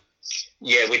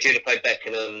 Yeah, we're due to play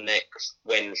Beckenham next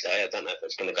Wednesday. I don't know if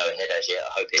it's going to go ahead as yet.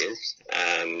 I hope it is.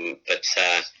 But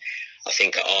I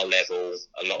think at our level,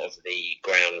 a lot of the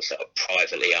grounds that are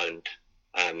privately owned,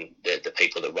 the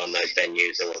people that run those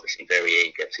venues are obviously very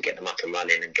eager to get them up and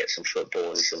running and get some football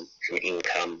and some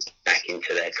income back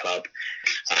into their club.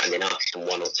 And then us and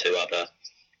 1 or 2 other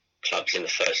clubs in the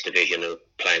first division are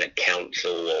playing at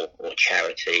council or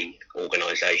charity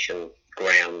organisation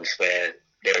grounds where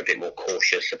they're a bit more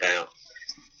cautious about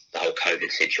the whole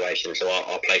COVID situation. So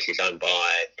our place is owned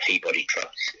by Peabody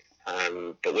Trust.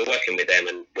 But we're working with them,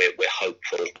 and we're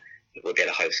hopeful we'll get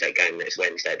a host that game next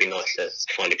Wednesday. It'd be nice to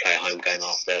finally play a home game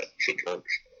after 6 months.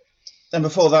 And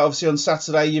before that, obviously on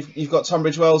Saturday, you've got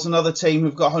Tunbridge Wells, another team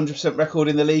who've got 100% record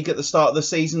in the league at the start of the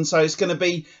season. So it's going to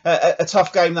be a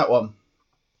tough game, that one.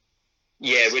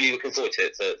 Yeah, really looking forward to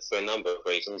it for a number of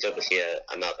reasons. Obviously,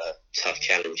 another tough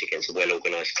challenge against a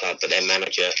well-organised club. But their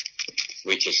manager,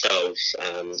 Richard Stoles,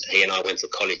 he and I went to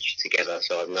college together,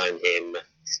 so I've known him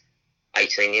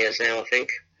 18 years now, I think.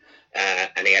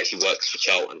 And he actually works for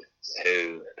Charlton,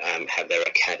 who have their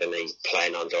academy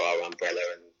playing under our umbrella,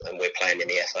 and we're playing in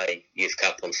the FA Youth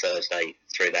Cup on Thursday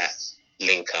through that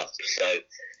link-up. So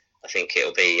I think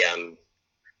it'll be,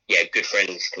 good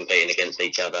friends competing against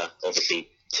each other, obviously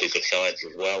 2 good sides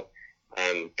as well.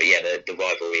 But yeah, the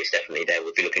rivalry is definitely there.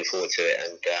 We'll be looking forward to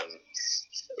it,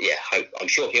 and I'm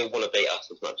sure he'll want to beat us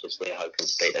as much as we're hoping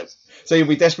to beat them. So you'll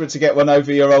be desperate to get one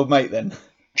over your old mate then?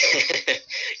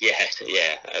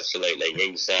 Yeah, absolutely.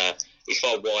 He's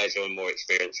far wiser and more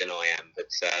experienced than I am, but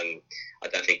I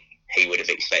don't think he would have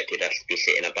expected us to be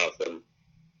sitting above them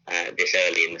this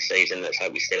early in the season. Let's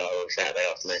hope we still are on Saturday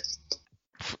afternoon.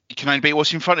 You can only beat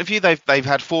what's in front of you. They've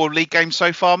had 4 league games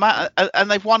so far, Matt, and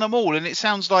they've won them all. And it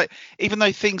sounds like even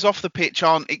though things off the pitch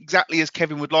aren't exactly as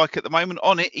Kevin would like at the moment,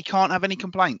 on it he can't have any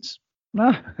complaints.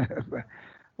 No.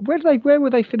 Where were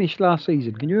they finished last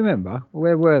season? Can you remember?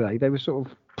 Where were they? They were sort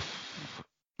of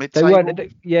mid-table. They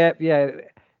weren't. Yeah.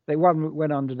 They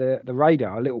went under the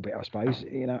radar a little bit, I suppose.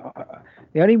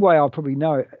 The only way I'll probably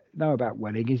know about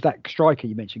Welling is that striker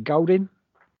you mentioned, Golding.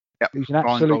 Yep. Who's an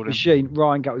absolute machine.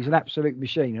 Ryan Golding. He's an absolute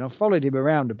machine, and I followed him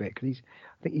around a bit because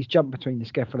I think he's jumped between the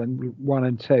scaffold 1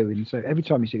 and 2, and so every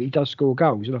time you see him, he does score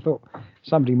goals. And I thought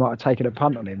somebody might have taken a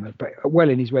punt on him, but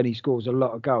Welling is when he scores a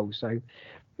lot of goals. So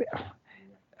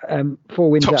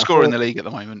 4 wins. Top scorer in the league at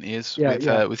the moment, he is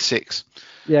with 6.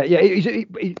 Yeah.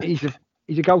 He's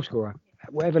a goal scorer.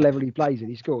 Whatever level he plays at,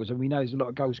 he scores, and we know there's a lot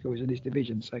of goal scorers in this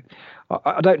division. So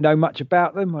I don't know much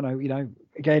about them. I know,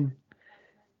 again,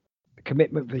 the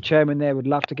commitment for the chairman there would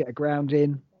love to get a ground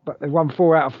in, but they've won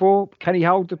 4 out of 4. Can he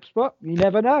hold the spot? You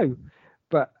never know.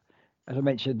 But as I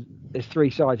mentioned, there's 3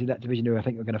 sides in that division who I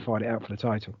think are going to fight it out for the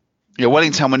title. Yeah,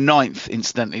 Wellington were 9th,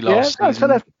 incidentally, last season. So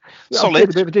that's solid. A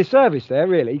bit of a disservice there,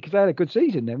 really, because they had a good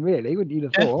season then, really, wouldn't you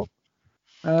have thought?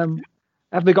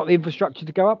 Have they got the infrastructure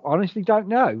to go up? Honestly, don't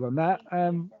know on that.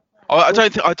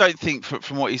 I don't think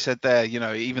from what you said there,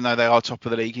 even though they are top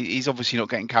of the league, he's obviously not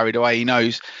getting carried away. He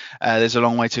knows there's a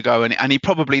long way to go, and he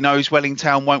probably knows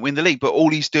Wellington won't win the league. But all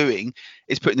he's doing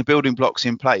is putting the building blocks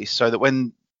in place so that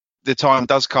when the time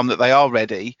does come that they are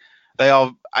ready, they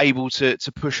are able to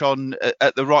push on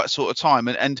at the right sort of time.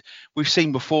 And we've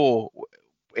seen before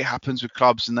it happens with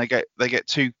clubs, and they get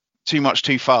too much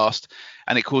too fast,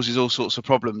 and it causes all sorts of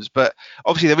problems. But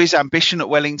obviously there is ambition at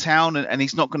Welling Town, and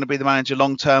he's not going to be the manager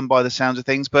long term by the sounds of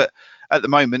things. But at the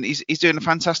moment, he's doing a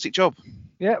fantastic job.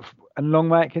 Yeah, and long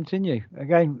may it continue.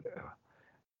 Again,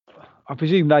 I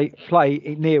presume they play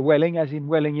near Welling, as in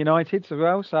Welling United as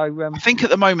well. So I think at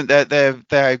the moment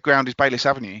their ground is Bayliss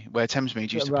Avenue, where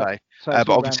Thamesmead used to play. So but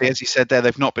obviously, as he said there,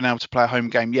 they've not been able to play a home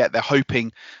game yet. They're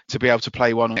hoping to be able to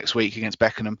play one next week against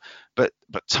Beckenham, but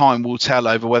time will tell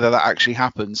over whether that actually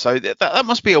happens. So that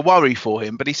must be a worry for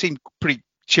him. But he seemed pretty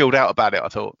chilled out about it, I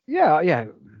thought. Yeah.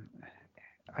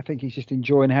 I think he's just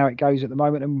enjoying how it goes at the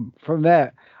moment, and from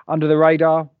there, under the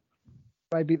radar.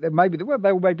 Maybe there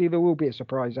will be a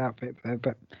surprise outfit there,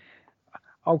 but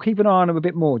I'll keep an eye on him a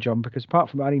bit more, John, because apart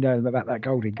from only knowing about that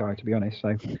Golding guy, to be honest,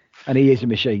 and he is a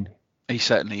machine. He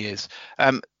certainly is.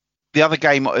 The other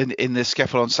game in the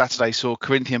SCEFL on Saturday saw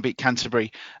Corinthian beat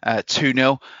Canterbury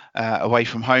 2-0 away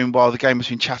from home, while the game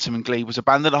between Chatham and Glebe was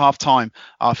abandoned at half-time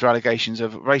after allegations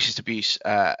of racist abuse.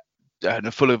 And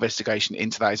a full investigation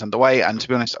into that is underway. And to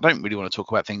be honest, I don't really want to talk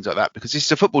about things like that because this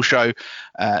is a football show,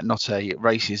 not a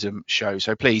racism show.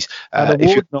 So please, an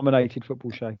award-nominated football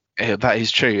show. That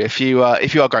is true. If you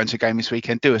are going to a game this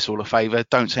weekend, do us all a favour.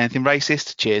 Don't say anything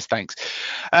racist. Cheers, thanks.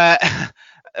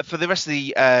 For the rest of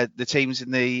the teams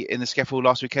in the SCEFL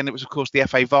last weekend, it was of course the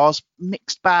FA Vars,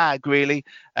 mixed bag really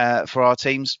for our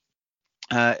teams.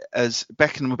 As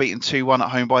Beckenham were beaten 2-1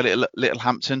 at home by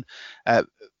Littlehampton.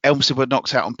 Elmsted were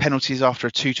knocked out on penalties after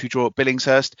a 2-2 draw at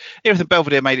Billingshurst. Erith and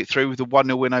Belvedere made it through with a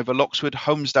 1-0 win over Loxwood.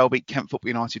 Holmesdale beat Kent Football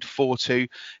United 4-2.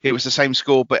 It was the same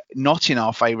score, but not in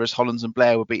our favour, as Hollands and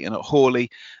Blair were beaten at Hawley.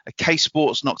 Case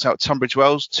Sports knocked out Tunbridge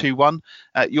Wells 2-1.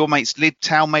 Your mates Lydd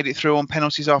Town made it through on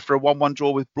penalties after a 1-1 draw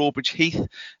with Broadbridge Heath.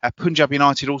 Punjab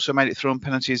United also made it through on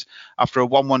penalties after a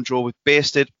 1-1 draw with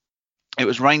Bearsted. It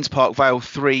was Rains Park Vale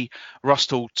 3,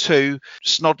 Rusthall 2.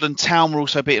 Snodland Town were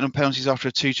also beaten on penalties after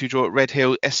a 2-2 draw at Red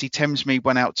Hill. SC Thamesmead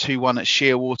went out 2-1 at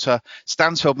Shearwater.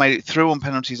 Stansfeld made it through on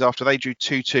penalties after they drew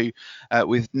 2-2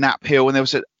 with Knapp Hill. And there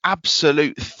was an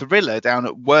absolute thriller down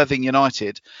at Worthing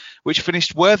United, which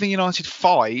finished Worthing United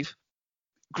 5,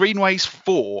 Greenways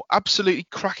 4. Absolutely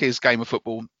crackers game of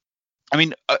football. I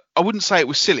mean, I wouldn't say it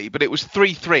was silly, but it was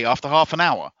 3-3 after half an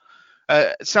hour.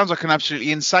 It sounds like an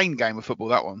absolutely insane game of football,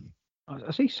 that one.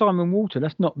 I see Simon Walton.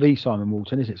 That's not the Simon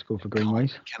Walton, is it? Scored for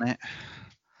Greenways. Can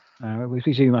it? We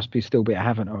presume he must be still a bit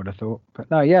haven't, I would have thought.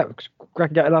 But no, yeah,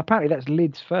 apparently that's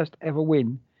Lydd's first ever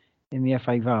win in the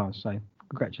FA Vars. So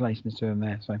congratulations to him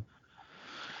there. So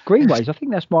Greenways, I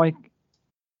think that's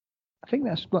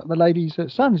what the lady's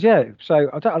sons. Yeah. So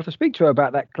I'll have to speak to her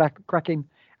about that cracking.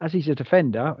 As he's a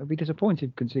defender, I'd be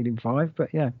disappointed conceding 5.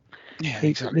 But yeah,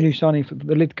 exactly. The new signing for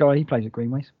the Lydd guy, he plays at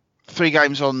Greenways. 3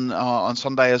 games on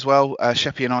Sunday as well.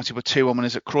 Sheffield United were 2-1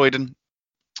 winners at Croydon.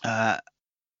 Bridon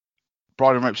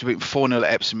Ropes were beaten 4-0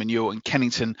 at Epsom and Ewell, and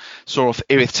Kennington saw off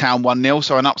Erith Town 1-0.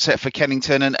 So an upset for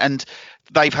Kennington, and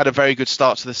they've had a very good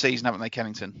start to the season, haven't they,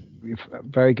 Kennington?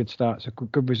 Very good start. It's a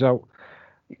good result.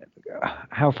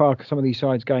 How far some of these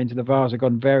sides go into the Vars have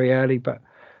gone very early, but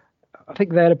I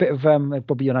think they had a bit of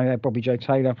Bobby J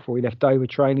Taylor before he left Dover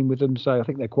training with them. So I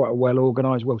think they're quite a well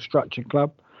organised, well structured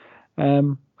club.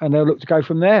 And they'll look to go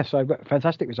from there. So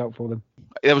fantastic result for them.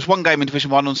 There was one game in Division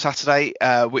 1 on Saturday,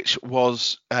 which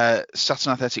was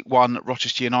Sutton Athletic 1,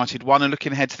 Rochester United 1. And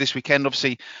looking ahead to this weekend,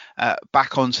 obviously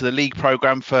back onto the league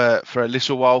programme for a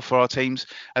little while for our teams.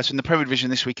 So in the Premier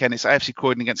Division this weekend, it's AFC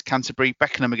Croydon against Canterbury,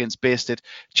 Beckenham against Bearsted,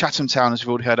 Chatham Town, as we've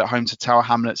already heard, at home to Tower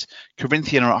Hamlets,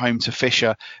 Corinthian are at home to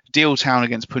Fisher, Deal Town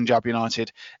against Punjab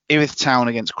United, Erith Town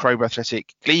against Crowborough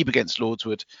Athletic, Glebe against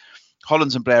Lordswood,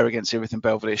 Hollands and Blair against Erith and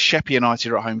Belvedere. Sheffield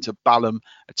United are at home to Balham.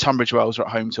 Tunbridge Wells are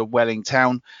at home to Welling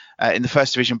Town. In the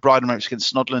First Division, Bridon Ropes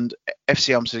against Snodland,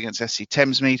 FC Elmsted against SC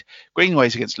Thamesmead,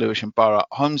 Greenways against Lewisham Borough,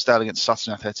 Holmesdale against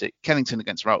Sutton Athletic, Kennington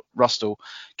against Rusthall,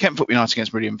 Kent Football United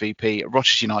against Meridian VP,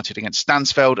 Rochester United against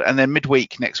Stansfeld, and then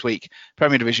midweek next week,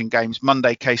 Premier Division games: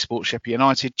 Monday, Case Sports Sheffield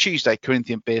United, Tuesday,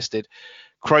 Corinthian Bearsted,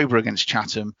 Crowborough against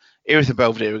Chatham, Erith and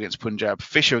Belvedere against Punjab,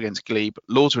 Fisher against Glebe,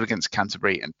 Lordswood against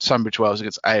Canterbury, and Tunbridge Wells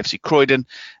against AFC Croydon.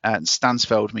 And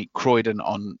Stansfeld meet Croydon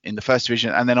in the First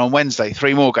Division. And then on Wednesday,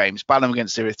 3 more games: Balham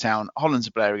against Erith Town, Hollands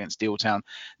and Blair against Deal Town,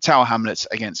 Tower Hamlets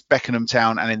against Beckenham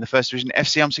Town, and in the First Division,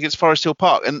 FC Elmsted against Forest Hill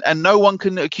Park. And no one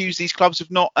can accuse these clubs of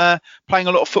not playing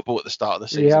a lot of football at the start of the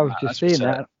season. Yeah, I was just seeing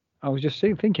that. I was just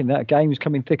thinking that game is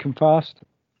coming thick and fast.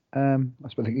 I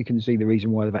suppose you can see the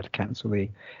reason why they've had to cancel the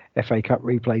FA Cup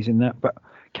replays in that. But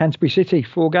Canterbury City,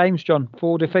 4 games, John,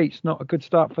 4 defeats. Not a good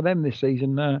start for them this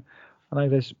season. I know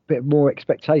there's a bit more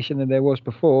expectation than there was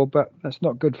before, but that's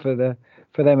not good for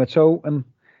them at all. And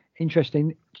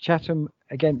interesting, Chatham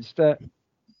against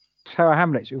Tower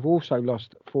Hamlets, who've also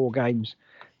lost 4 games.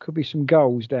 Could be some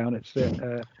goals down at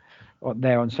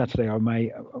there on Saturday.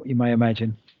 You may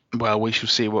imagine. Well, we shall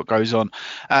see what goes on.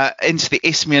 Into the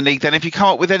Isthmian League then. Have you come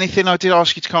up with anything? I did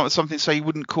ask you to come up with something so you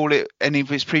wouldn't call it any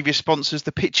of its previous sponsors.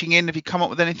 The Pitching Inn, have you come up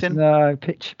with anything? No,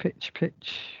 pitch.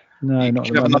 No, you not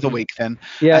have another week then.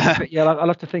 Yeah, I'll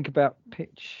have to think about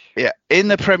pitch. Yeah, in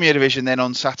the Premier Division then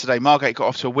on Saturday, Margate got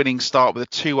off to a winning start with a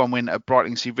 2-1 win at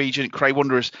Brightlingsea Regent. Cray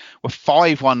Wanderers were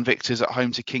 5-1 victors at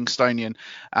home to Kingstonian,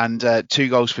 and 2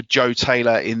 goals for Joe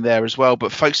Taylor in there as well.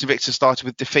 But Folkestone Victor started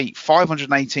with defeat,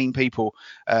 518 people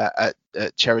at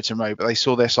Cheriton Road, but they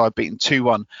saw their side beaten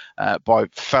 2-1 by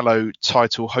fellow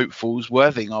title hopefuls,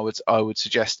 Worthing, I would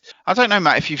suggest. I don't know,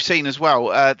 Matt, if you've seen as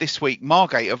well, this week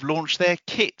Margate have launched their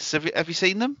kits. Have you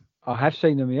seen them? I have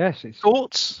seen them, yes.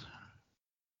 Thoughts?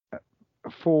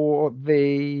 For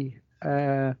the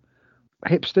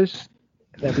hipsters,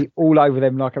 they'll be all over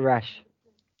them like a rash.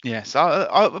 Yes,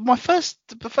 the first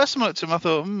time I looked at them, I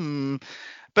thought,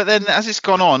 but then as it's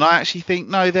gone on, I actually think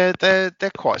no, they're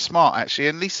quite smart actually.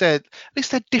 And at least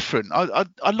they're different.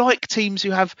 I like teams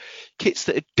who have kits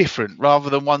that are different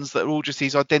rather than ones that are all just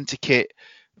these identikit,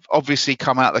 obviously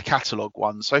come out of the catalogue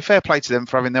ones. So fair play to them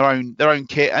for having their own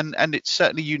kit, and it's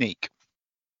certainly unique.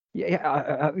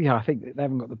 Yeah, I think they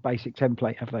haven't got the basic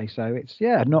template, have they? So it's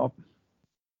not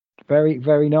very,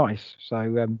 very nice.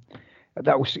 So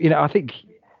that was, I think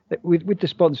that with the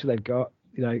sponsor they've got,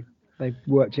 they've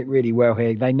worked it really well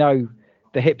here. They know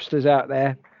the hipsters out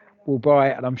there will buy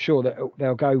it, and I'm sure that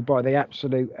they'll go buy the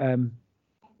absolute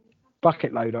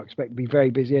bucket load. I expect to be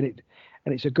very busy, and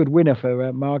it's a good winner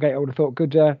for Margate. I would have thought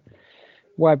good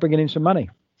way of bringing in some money.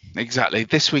 Exactly.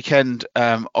 This weekend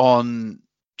on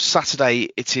Saturday,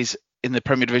 it is in the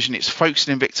Premier Division. It's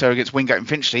Folkestone Invicta against Wingate and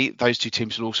Finchley. Those 2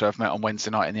 teams will also have met on Wednesday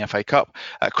night in the FA Cup.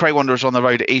 Cray Wanderers on the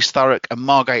road at East Thurrock, and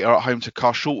Margate are at home to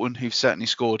Carshalton, who've certainly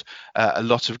scored a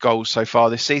lot of goals so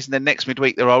far this season. Then next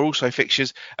midweek there are also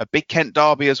fixtures, a Big Kent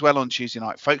derby as well on Tuesday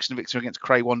night. Folkestone Invicta against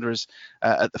Cray Wanderers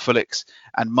at the Fullix,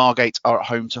 and Margate are at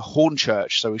home to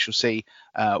Hornchurch. So we shall see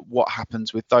what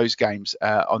happens with those games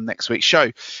on next week's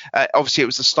show. Obviously, it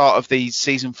was the start of the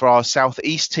season for our South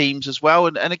East teams as well,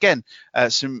 and again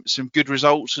some good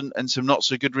results and some not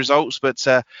so good results. But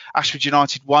Ashford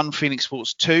United 1, Phoenix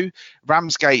Sports 2.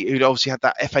 Ramsgate, who'd obviously had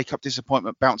that FA Cup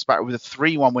disappointment, bounced back with a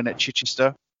 3-1 win at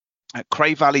Chichester.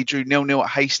 Cray Valley drew 0-0 at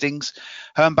Hastings.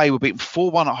 Herne Bay were beaten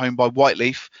 4-1 at home by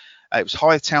Whiteleaf. It was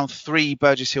Hythe Town 3,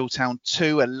 Burgess Hill Town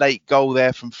 2. A late goal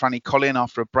there from Franny Collin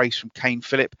after a brace from Kane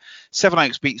Phillip.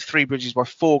 Sevenoaks beat Three Bridges by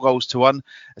 4 goals to 1.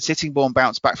 Sittingbourne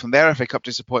bounced back from their FA Cup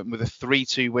disappointment with a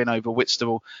 3-2 win over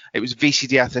Whitstable. It was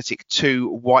VCD Athletic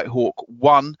 2, Whitehawk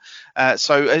 1.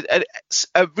 So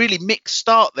a really mixed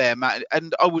start there, Matt.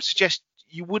 And I would suggest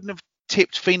you wouldn't have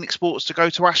tipped Phoenix Sports to go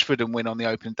to Ashford and win on the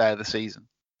opening day of the season.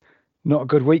 Not a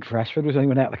good week for Ashford. Was only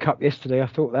went out of the cup yesterday. I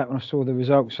thought that when I saw the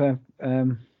results.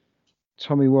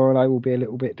 Tommy Warlow will be a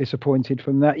little bit disappointed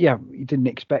from that. Yeah, he didn't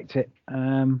expect it.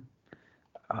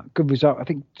 Good result. I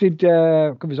think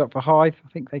good result for Hythe. I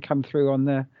think they come through on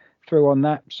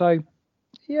that. So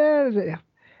yeah,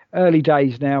 early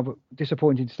days now, but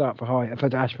disappointing start for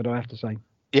Ashford, I have to say.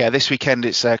 Yeah, this weekend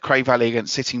it's Cray Valley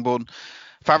against Sittingbourne,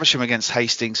 Faversham against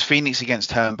Hastings, Phoenix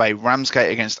against Herne Bay,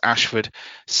 Ramsgate against Ashford,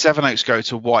 Sevenoaks go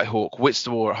to Whitehawk,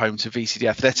 Whitstable at home to VCD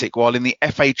Athletic, while in the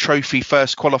FA Trophy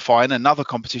first qualifying, another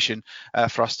competition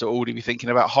for us to already be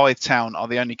thinking about, Hythe Town are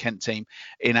the only Kent team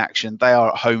in action. They are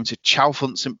at home to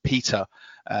Chalfont St Peter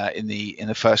in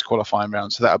the first qualifying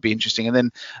round, so that'll be interesting. And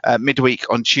then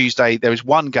midweek on Tuesday there is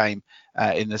one game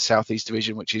in the South East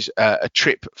Division, which is a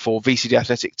trip for VCD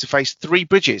Athletic to face Three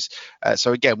Bridges.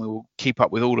 So again, we will keep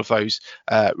up with all of those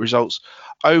results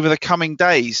over the coming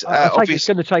days. I think it's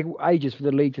going to take ages for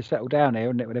the league to settle down here,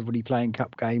 isn't it, with everybody playing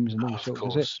cup games and all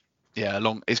sorts, is it? Yeah,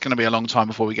 it's going to be a long time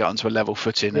before we get onto a level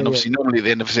footing. And obviously, normally at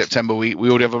the end of September, we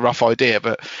already have a rough idea,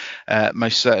 but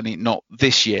most certainly not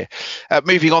this year.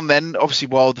 Moving on then, obviously,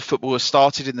 while the football has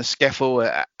started in the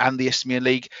SCEFL and the Isthmian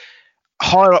League,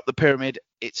 higher up the pyramid,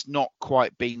 it's not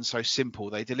quite been so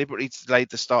simple. They deliberately delayed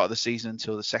the start of the season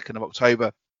until the 2nd of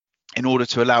October in order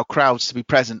to allow crowds to be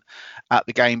present at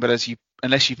the game. But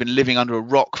unless you've been living under a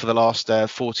rock for the last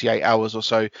 48 hours or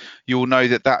so, you will know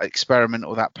that experiment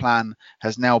or that plan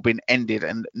has now been ended,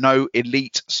 and no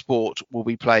elite sport will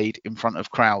be played in front of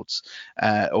crowds,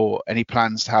 or any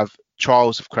plans to have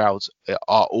trials of crowds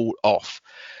are all off.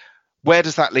 Where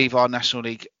does that leave our National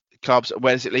League clubs?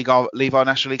 Where does it leave our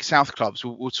National League South clubs?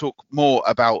 We'll talk more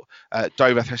about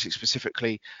Dover Athletic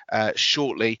specifically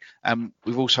shortly.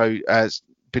 We've also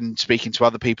been speaking to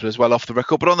other people as well off the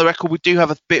record, but on the record we do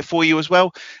have a bit for you as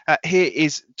well. Here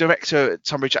is Director at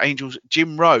Tunbridge Angels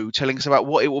Jim Rowe telling us about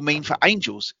what it will mean for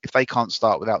Angels if they can't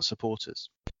start without supporters.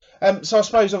 So I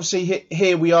suppose obviously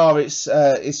here we are. It's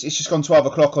just gone 12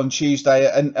 o'clock on Tuesday,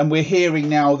 and we're hearing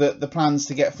now that the plans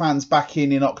to get fans back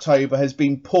in October has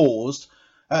been paused.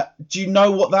 Do you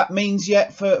know what that means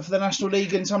yet for the National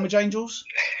League and Tunbridge Angels?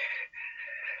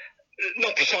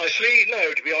 Not precisely,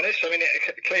 no. To be honest, I mean,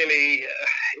 clearly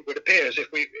it would appear as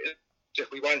if we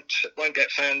won't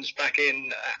get fans back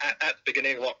in at the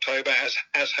beginning of October,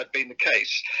 as had been the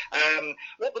case.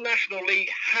 What the National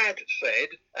League had said,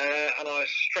 and I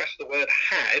stress the word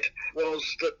had, was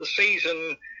that the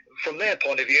season, from their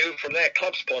point of view, from their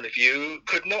club's point of view,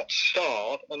 could not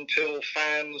start until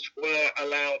fans were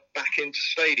allowed back into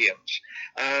stadiums.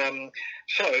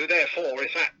 So, therefore,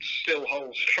 if that still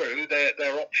holds true,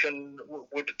 their option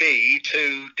would be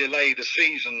to delay the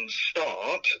season's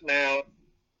start. Now,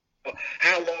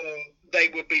 how long they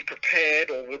would be prepared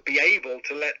or would be able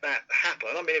to let that happen.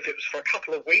 I mean, if it was for a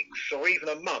couple of weeks or even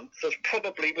a month, there's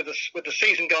probably, with the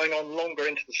season going on longer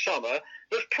into the summer,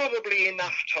 there's probably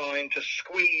enough time to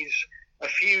squeeze a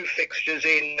few fixtures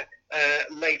in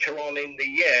later on in the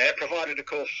year, provided, of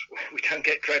course, we don't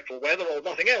get dreadful weather or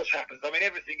nothing else happens. I mean,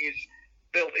 everything is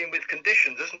built in with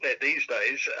conditions, isn't it, these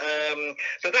days?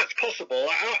 So that's possible.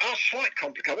 Our slight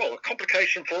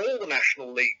complication for all the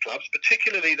National League clubs,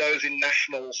 particularly those in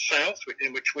National South,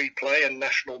 in which we play, and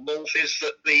National North, is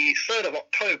that the 3rd of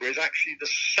October is actually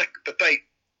the date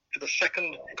for the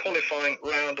second qualifying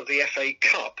round of the FA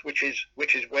Cup, which is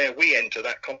where we enter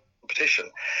that competition.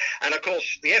 And of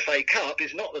course, the FA Cup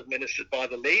is not administered by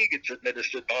the league; it's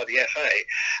administered by the FA.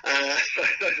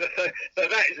 So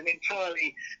that is an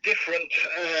entirely different.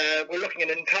 We're looking in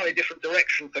an entirely different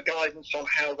direction for guidance on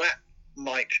how that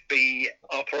might be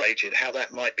operated, how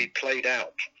that might be played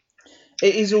out.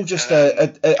 It is all just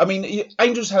I mean,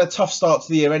 Angels had a tough start to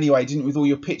the year anyway, didn't it, with all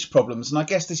your pitch problems, and I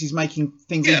guess this is making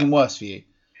things even worse for you.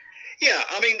 Yeah,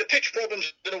 I mean, the pitch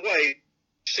problems in a way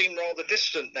seem rather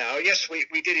distant now. Yes, we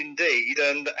did indeed,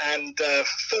 and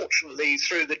fortunately,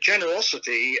 through the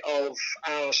generosity of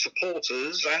our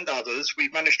supporters and others,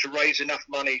 we've managed to raise enough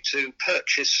money to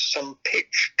purchase some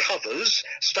pitch covers,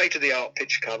 state-of-the-art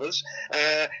pitch covers,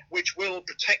 which will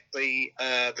protect the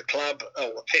club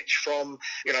or the pitch from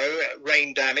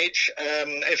rain damage.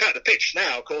 In fact, the pitch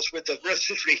now, of course, with the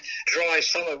relatively dry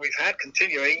summer we've had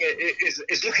continuing,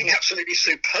 is looking absolutely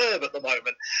superb at the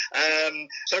moment.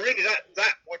 So really,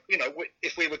 that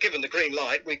if we were given the green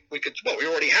light, we could. Well, we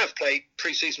already have played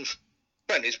pre-season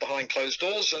friendlies behind closed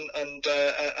doors, and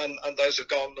those have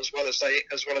gone as well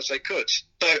as they could.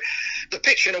 So the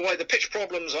pitch, in a way, the pitch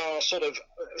problems are sort of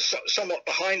somewhat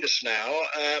behind us now.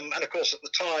 And of course, at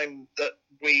the time that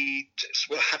we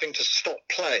were having to stop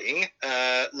playing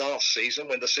last season,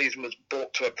 when the season was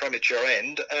brought to a premature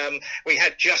end, we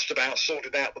had just about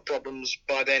sorted out the problems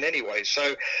by then anyway.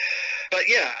 So, but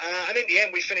yeah, and in the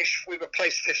end, we were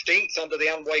placed 15th under the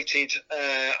unweighted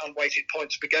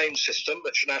points per game system,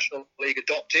 which the National League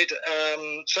adopted.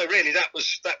 So really, that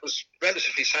was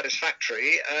relatively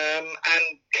satisfactory, and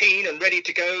keen and ready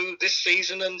to go this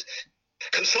season and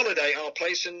consolidate our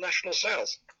place in National South.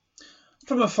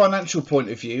 From a financial point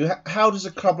of view, how does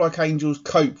a club like Angels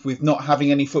cope with not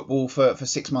having any football for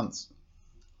 6 months?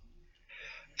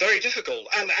 Very difficult.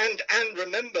 And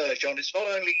remember, John, it's not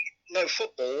only no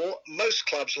football. Most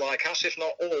clubs like us, if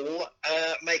not all,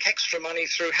 make extra money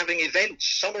through having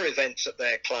events, summer events at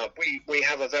their club. We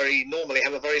normally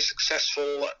have a very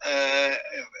successful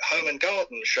home and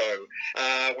garden show.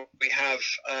 We have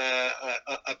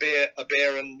a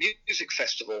beer and music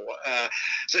festival.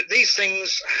 So these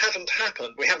things haven't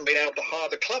happened. We haven't been able to hire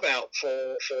the club out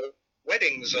for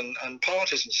weddings and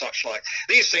parties and such like.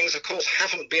 These things, of course,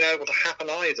 haven't been able to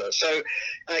happen either. So,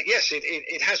 yes,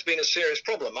 it has been a serious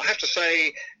problem. I have to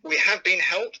say we have been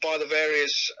helped by the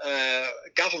various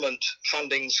government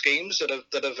funding schemes that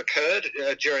have occurred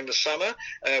during the summer.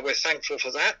 We're thankful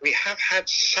for that. We have had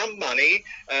some money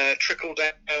trickle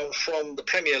down from the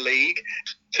Premier League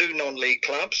to non-league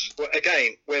clubs.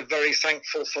 Again, we're very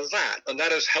thankful for that, and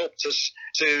that has helped us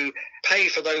to pay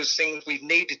for those things we've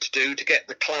needed to do to get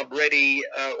the club ready,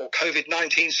 or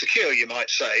COVID-19 secure, you might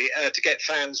say, to get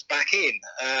fans back in.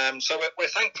 So we're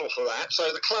thankful for that.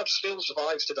 So the club still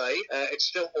survives today. It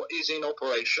still is in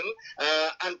operation,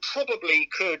 and probably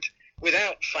could,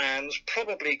 without fans,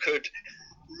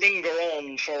 linger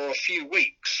on for a few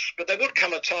weeks. But there would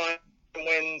come a time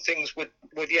when things would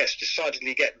yes,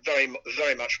 decidedly get very,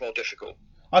 very much more difficult.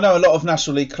 I know a lot of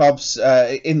National League clubs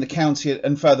in the county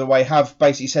and further away have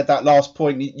basically said that last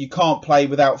point, you can't play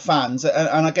without fans.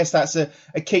 And I guess that's a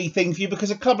key thing for you,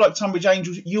 because a club like Tunbridge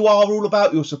Angels, you are all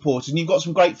about your supporters, and you've got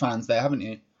some great fans there, haven't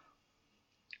you?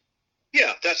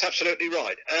 Yeah, that's absolutely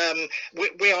right.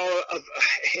 We are,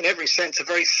 in every sense, a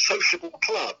very sociable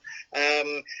club.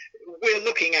 We're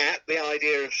looking at the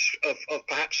idea of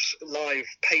perhaps live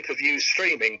pay-per-view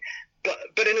streaming.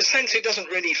 But in a sense, it doesn't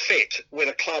really fit with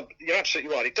a club. You're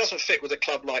absolutely right. It doesn't fit with a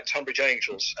club like Tunbridge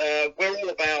Angels. We're all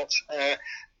about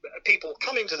people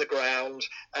coming to the ground,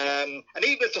 and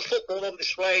even if the football on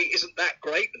display isn't that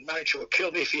great, and manager will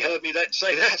kill me if he heard me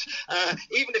say that.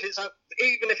 Even if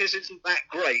it isn't that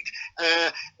great,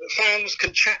 fans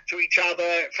can chat to each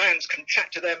other. Fans can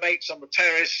chat to their mates on the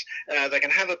terrace. They can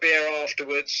have a beer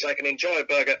afterwards. They can enjoy a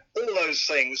burger. All those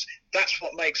things. That's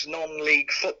what makes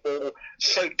non-league football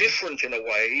so different in a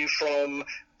way from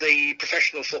the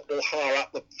professional football higher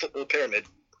up the football pyramid.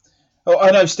 Oh,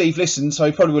 I know Steve listens, so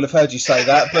he probably will have heard you say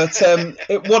that.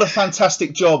 But what a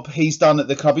fantastic job he's done at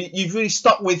the club. You've really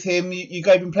stuck with him. You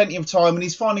gave him plenty of time, and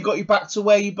he's finally got you back to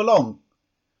where you belong.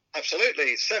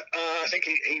 Absolutely. So, I think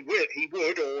he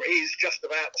would, or is just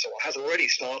about, or has already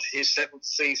started his 7th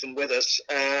season with us.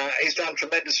 He's done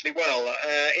tremendously well.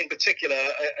 In particular,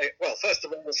 well, first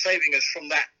of all, saving us from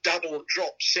that double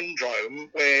drop syndrome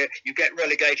where you get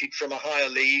relegated from a higher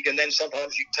league and then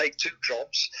sometimes you take 2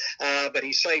 drops. But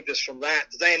he saved us from that.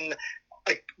 Then,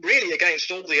 really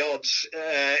against all the odds,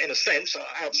 in a sense,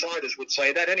 outsiders would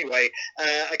say that anyway,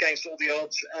 against all the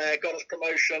odds, got us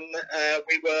promotion.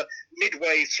 We were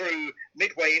midway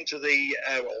into the,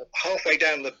 halfway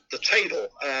down the table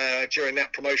during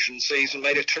that promotion season,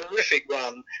 made a terrific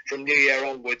run from New Year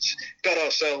onwards, got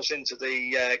ourselves into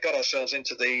the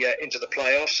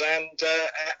playoffs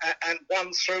and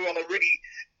won through on a really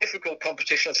difficult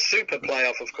competition, a super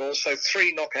playoff, of course, so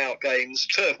 3 knockout games,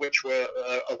 2 of which were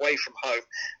away from home.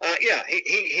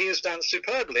 He has done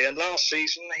superbly, and last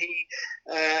season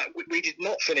we did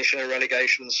not finish in a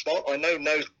relegation spot. I know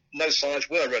no sides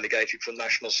were relegated from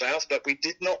National South, but we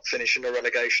did not finish in a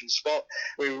relegation spot.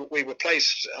 We were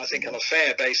placed, I think, on a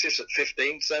fair basis at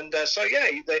 15th, and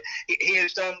he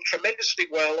has done tremendously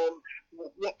well on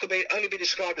what could only be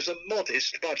described as a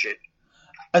modest budget.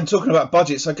 And talking about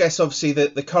budgets, I guess obviously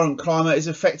the current climate is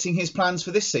affecting his plans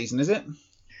for this season, is it?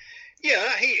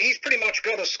 Yeah, he's pretty much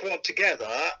got a squad together,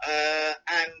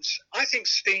 and I think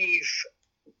Steve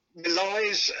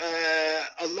relies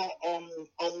a lot on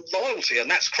loyalty,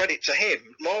 and that's credit to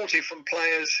him. Loyalty from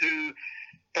players who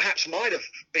perhaps might have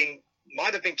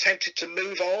been tempted to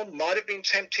move on, might have been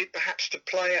tempted perhaps to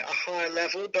play at a higher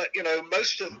level, but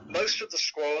most of the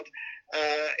squad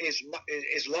is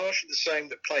largely the same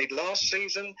that played last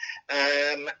season,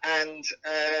 and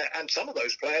some of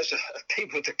those players have been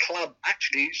with the club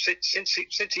actually since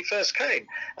he first came.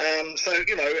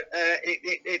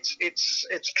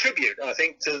 It's tribute, I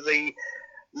think, to the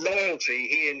loyalty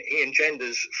he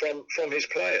engenders from his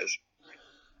players.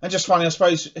 And just finally, I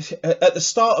suppose, at the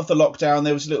start of the lockdown,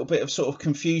 there was a little bit of sort of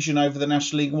confusion over the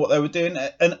National League and what they were doing.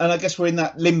 And I guess we're in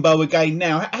that limbo again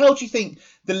now. How do you think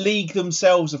the league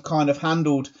themselves have kind of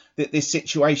handled this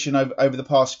situation over the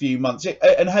past few months?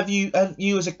 And have you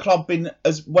as a club been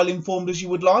as well informed as you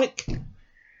would like?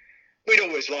 We'd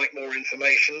always like more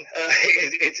information.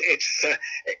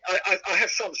 I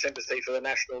have some sympathy for the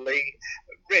National League,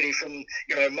 really from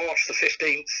March the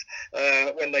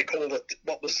 15th, when they called it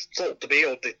what was thought to be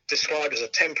or described as a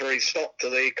temporary stop to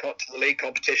the league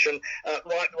competition,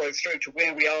 right the way through to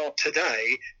where we are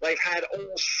today. They've had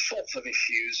all sorts of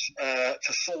issues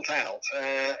to sort out.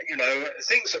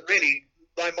 Things that really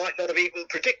they might not have even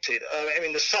predicted.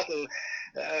 The sudden.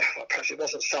 Perhaps it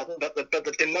wasn't sudden, but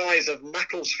the demise of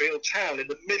Macclesfield Town in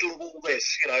the middle of all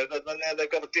this, they've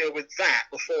got to deal with that,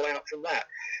 the fallout from that,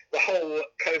 the whole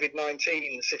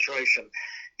COVID-19 situation.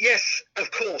 Yes,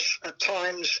 of course, at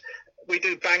times we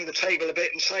do bang the table a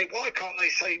bit and say, why can't they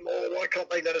say more? Why can't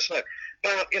they let us know?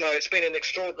 But, it's been an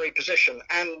extraordinary position,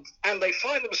 and they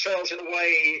find themselves in a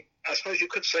way, I suppose you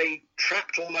could say,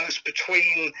 trapped almost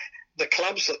between the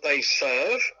clubs that they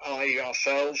serve, i.e.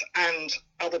 ourselves, and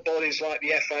other bodies like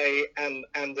the FA and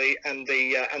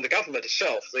the government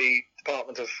itself, the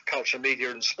Department of Culture,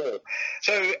 Media and Sport.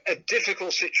 So a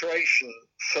difficult situation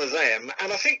for them.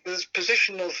 And I think the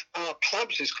position of our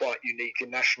clubs is quite unique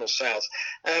in National South.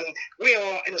 We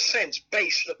are, in a sense,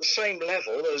 based at the same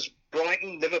level as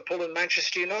Brighton, Liverpool and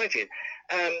Manchester United,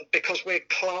 because we're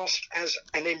classed as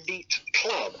an elite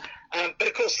club. But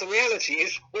of course, the reality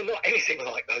is we're not anything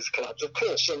like those clubs, of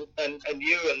course, and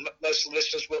you and most of the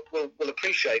listeners will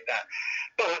appreciate that.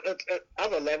 But at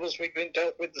other levels, we've been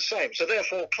dealt with the same. So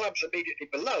therefore, clubs immediately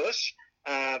below us,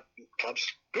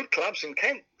 good clubs in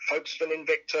Kent, Folkestone,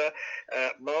 Invicta,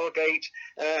 Margate,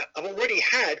 have already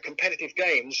had competitive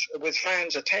games with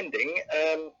fans attending.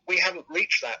 We haven't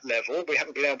reached that level. We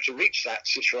haven't been able to reach that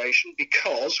situation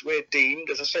because we're deemed,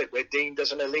 as I said,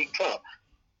 as an elite club.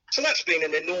 So that's been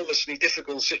an enormously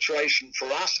difficult situation for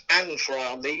us and for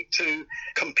our league to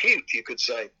compute, you could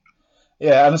say.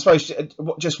 Yeah, and I suppose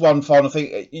just one final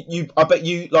thing. I bet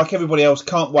you, like everybody else,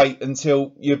 can't wait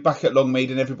until you're back at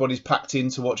Longmead and everybody's packed in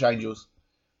to watch Angels.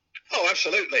 Oh,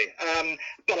 absolutely.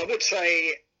 But I would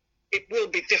say it will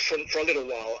be different for a little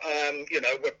while.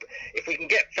 If we can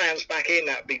get fans back in,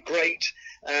 that'd be great.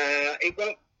 It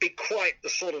won't be quite the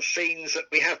sort of scenes that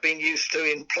we have been used to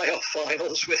in playoff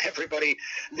finals, with everybody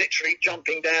literally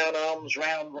jumping down, arms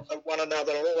round one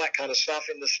another, and all that kind of stuff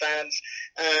in the stands.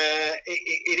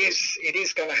 It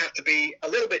is going to have to be a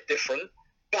little bit different,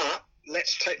 but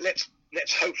let's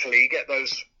hopefully get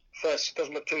those first.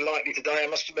 Doesn't look too likely today, I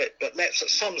must admit, but let's at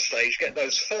some stage get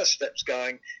those first steps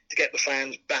going to get the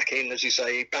fans back in, as you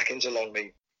say, back into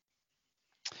Longmead.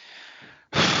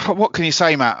 What can you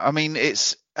say, Matt? I mean,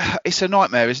 it's a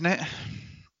nightmare, isn't it?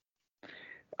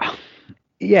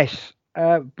 Yes,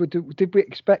 but did we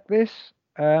expect this?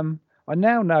 I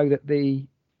now know that the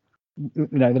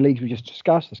leagues we just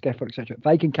discussed, the Scaffold, etc.,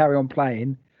 they can carry on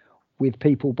playing with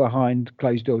people behind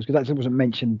closed doors, because that wasn't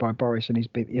mentioned by Boris in his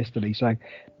bit yesterday. So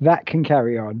that can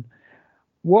carry on.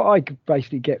 What I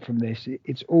basically get from this,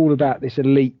 it's all about this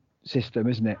elite system,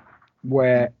 isn't it?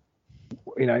 Where,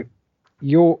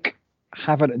 York,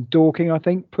 Havant and Dorking, I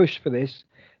think, pushed for this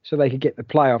so they could get the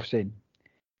playoffs in.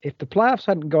 If the playoffs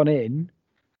hadn't gone in,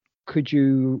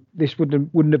 this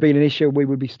wouldn't have been an issue. We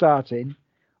would be starting,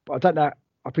 but I don't know.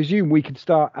 I presume we could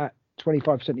start at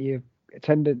 25% of your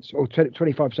attendance or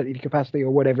 25% of your capacity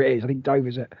or whatever it is. I think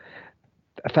Dover's at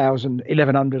 1,000,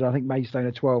 1,100. I think Maidstone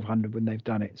are 1,200 when they've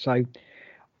done it. So,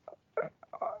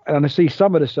 and I see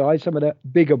some of the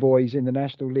bigger boys in the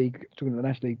National League, talking about the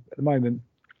National League at the moment,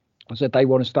 I said they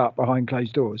want to start behind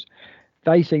closed doors.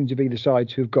 They seem to be the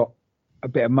sides who've got a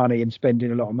bit of money and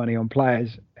spending a lot of money on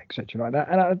players, etc., like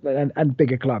that, and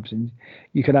bigger clubs. And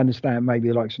you can understand maybe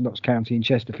the likes of Notts County and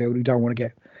Chesterfield, who don't want to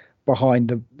get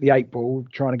behind the eight ball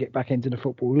trying to get back into the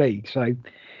Football League. So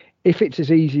if it's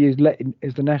as easy as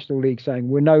the National League saying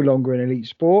we're no longer an elite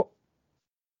sport,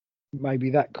 maybe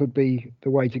that could be the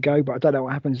way to go. But I don't know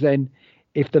what happens then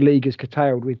if the league is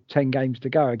curtailed with 10 games to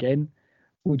go again.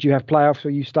 Would you have playoffs or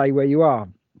you stay where you are?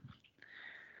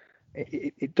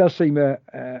 It does seem a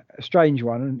strange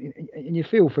one, and you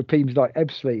feel for teams like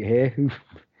Ebbsfleet here, who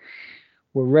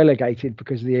were relegated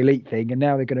because of the elite thing, and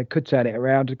now they're could turn it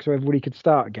around so everybody could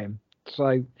start again.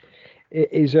 So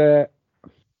it's a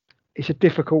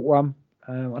difficult one.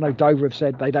 I know Dover have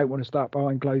said they don't want to start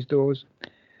behind closed doors,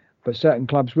 but certain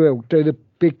clubs will. Do the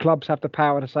big clubs have the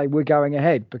power to say we're going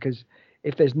ahead? Because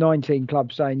if there's 19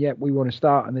 clubs saying, yeah, we want to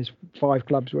start, and there's 5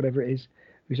 clubs, whatever it is,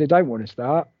 who say don't want to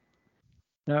start,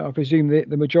 no, I presume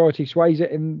the majority sways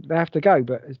it and they have to go.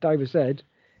 But as Dover said,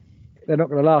 they're not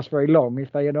going to last very long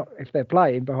if they're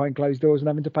playing behind closed doors and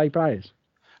having to pay players.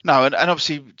 No, and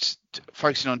obviously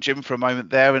focusing on Jim for a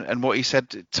moment there and what he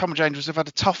said, Tonbridge Angels have had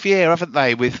a tough year, haven't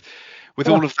they, with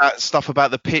all of that stuff about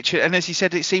the pitch. And as he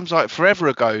said, it seems like forever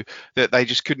ago that they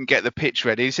just couldn't get the pitch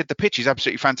ready. He said the pitch is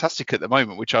absolutely fantastic at the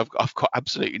moment, which I've got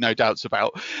absolutely no doubts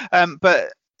about.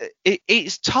 But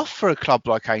it's tough for a club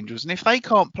like Angels, and if they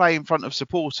can't play in front of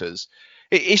supporters,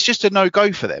 it's just a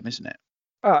no-go for them, isn't it?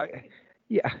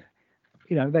 Yeah.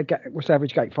 They get, what's the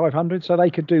average gate? 500, so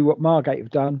they could do what Margate have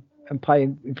done and play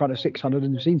in front of 600,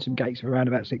 and we've seen some gates around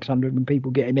about 600 and people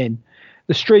getting in.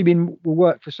 The streaming will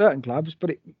work for certain clubs,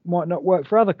 but it might not work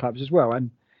for other clubs as well.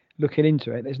 And looking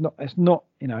into it, it's not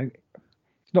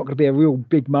going to be a real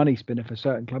big money spinner for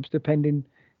certain clubs, depending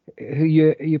who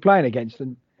you're playing against.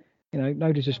 And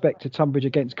no disrespect to Tonbridge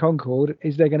against Concord,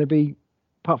 is there going to be,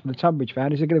 apart from the Tonbridge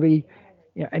fan, is there going to be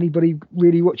anybody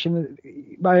really watching,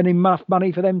 earning enough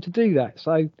money for them to do that?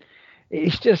 So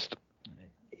it's just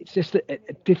a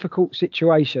difficult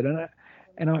situation.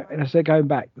 And I said, going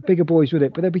back, the bigger boys with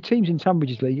it, but there'll be teams in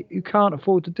Tonbridge's league who can't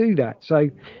afford to do that. So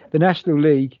the National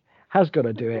League has got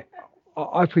to do it.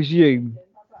 I presume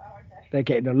they're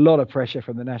getting a lot of pressure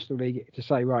from the National League to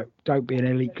say, right, don't be an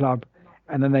elite club,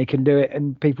 and then they can do it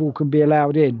and people can be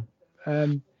allowed in.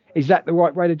 Is that the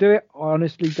right way to do it? I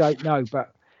honestly don't know,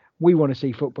 but we want to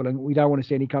see football and we don't want to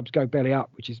see any clubs go belly up,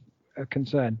 which is a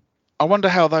concern. I wonder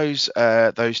how those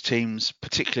teams,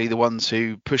 particularly the ones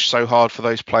who push so hard for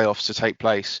those playoffs to take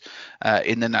place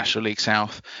in the National League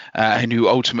South and who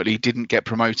ultimately didn't get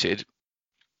promoted,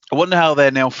 I wonder how they're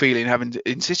now feeling, having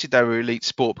insisted they were elite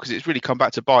sport, because it's really come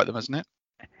back to bite them, hasn't it?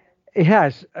 It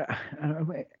has,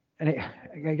 and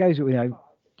it goes.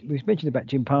 We mentioned about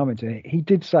Jim Parmenter. He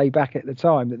did say back at the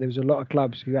time that there was a lot of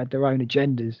clubs who had their own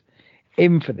agendas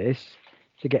in for this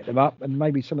to get them up, and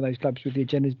maybe some of those clubs with the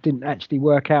agendas didn't actually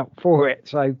work out for it.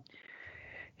 So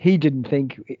he didn't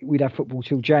think we'd have football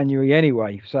till January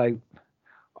anyway. So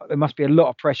there must be a lot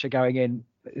of pressure going in.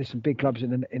 There's some big clubs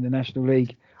in the National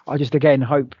League. I just again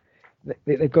hope that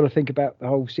they've got to think about the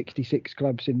whole 66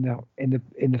 clubs in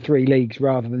the three leagues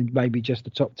rather than maybe just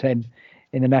the top 10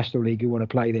 in the National League who want to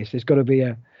play this. There's got to be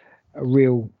a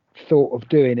real thought of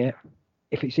doing it.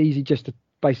 If it's easy just to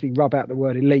basically rub out the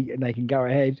word elite and they can go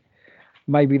ahead,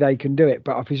 maybe they can do it.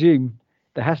 But I presume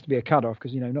there has to be a cut-off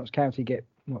because, Notts County get,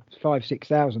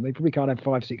 5,000-6,000. They probably can't have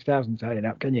 5,000-6,000 turning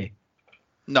up, can you?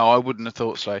 No, I wouldn't have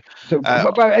thought so. So,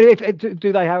 but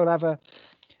do they have a,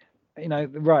 the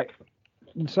right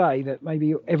and say that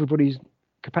maybe everybody's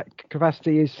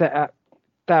capacity is set at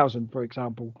 1,000, for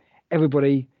example.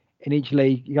 Everybody in each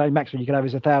league, maximum you can have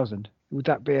is 1,000. Would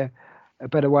that be a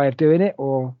better way of doing it,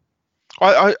 or?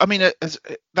 I mean,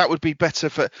 that would be better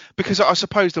because I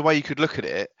suppose the way you could look at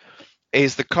it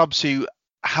is the clubs who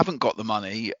haven't got the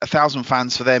money, 1,000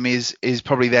 fans for them is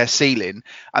probably their ceiling,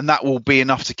 and that will be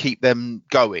enough to keep them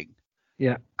going.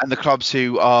 Yeah. And the clubs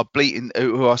who are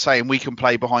who are saying we can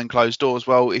play behind closed doors,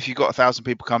 well, if you've got 1,000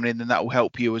 people coming in, then that will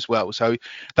help you as well. So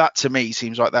that to me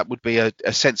seems like that would be a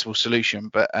sensible solution.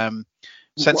 But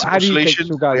sensible solution.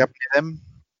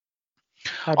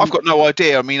 I've got no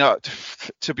idea. I mean,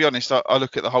 to be honest, I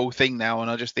look at the whole thing now and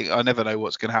I just think I never know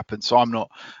what's going to happen. So I'm not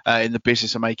in the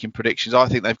business of making predictions. I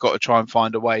think they've got to try and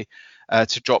find a way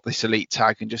to drop this elite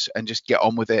tag and just get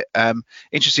on with it.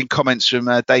 Interesting comments from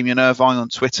Damien Irvine on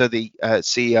Twitter, the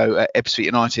CEO at Ebbsfleet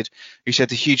United, who said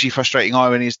the hugely frustrating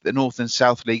irony is the North and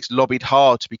South Leagues lobbied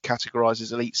hard to be categorised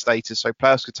as elite status so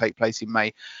playoffs could take place in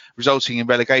May, resulting in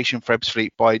relegation for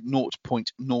Ebbsfleet by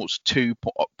 0.02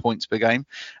 points per game.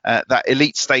 That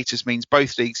elite status means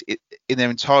both leagues in their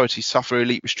entirety suffer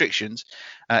elite restrictions.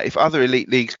 If other elite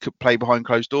leagues could play behind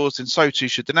closed doors, then so too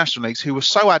should the national leagues, who were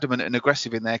so adamant and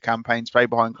aggressive in their campaigns play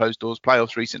behind closed doors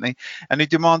playoffs recently, and who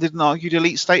demanded and argued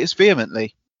elite status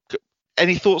vehemently.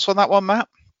 Any thoughts on that one, Matt?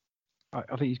 I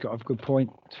think he's got a good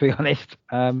point, to be honest.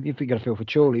 You've got to feel for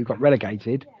Chorley, who got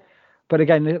relegated. But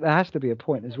again, there has to be a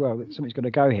point as well that something's got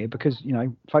to go here because,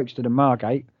 Folkestone and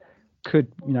Margate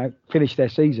could, finish their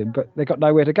season, but they've got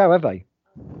nowhere to go, have they?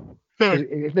 No.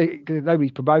 If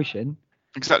nobody's promotion.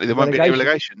 Exactly, there won't be any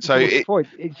relegation. So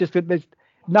it's just that there's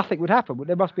nothing would happen.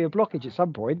 There must be a blockage at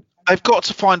some point. They've got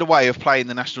to find a way of playing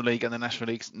the National League and the National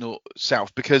League North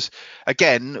South because,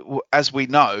 again, as we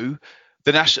know,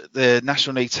 the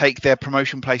National League take their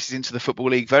promotion places into the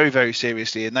Football League very, very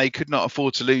seriously, and they could not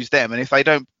afford to lose them. And if they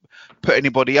don't put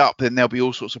anybody up, then there'll be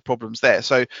all sorts of problems there.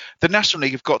 So the National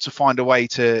League have got to find a way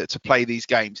to play these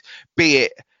games, be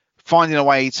it finding a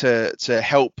way to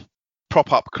help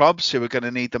prop up clubs who are going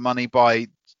to need the money by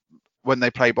when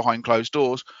they play behind closed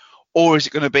doors, or is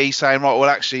it going to be saying, right, well,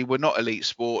 actually, we're not elite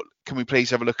sport. Can we please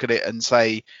have a look at it and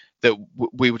say that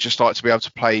we would just like to be able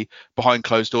to play behind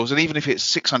closed doors? And even if it's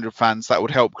 600 fans, that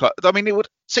would help. I mean,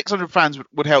 600 fans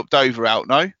would help Dover out,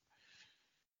 no?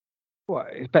 Well,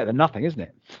 it's better than nothing, isn't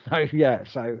it? So yeah,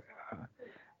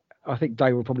 I think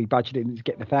Dover will probably budget in to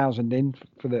get the 1,000 in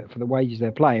for the wages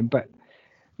they're playing, but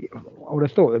I would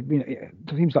have thought, it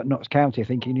seems like Notts County are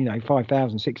thinking,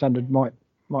 5,600 might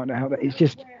not help. It's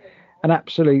just an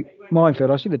absolute minefield.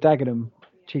 I see the Dagenham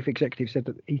chief executive said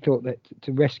that he thought that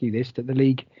to rescue this, that the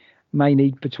league may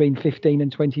need between 15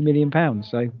 and 20 million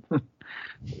pounds. So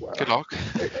good luck.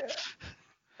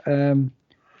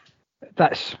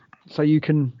 That's so you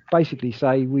can basically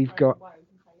say we've got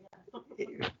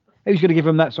who's going to give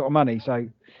them that sort of money. So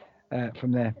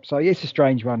from there, so it's a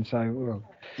strange one. So.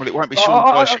 Well, it won't be Sean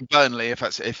Dyche from Burnley if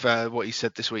what he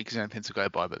said this week is anything to go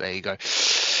by. But there you go.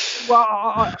 Well,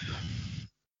 I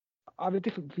have a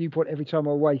different viewpoint every time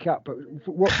I wake up. But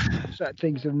what certain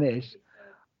things than this,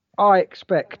 I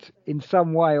expect in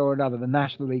some way or another the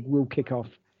National League will kick off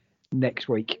next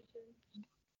week.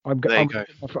 I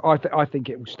think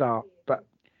it will start, but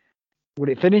will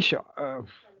it finish?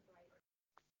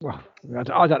 Well,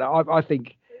 I don't know. I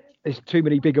think there's too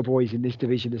many bigger boys in this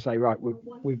division to say, right, we're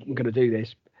going to do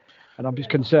this. And I'm just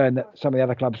concerned that some of the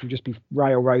other clubs will just be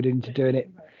railroaded into doing it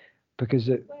because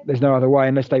there's no other way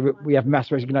unless we have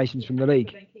mass resignations from the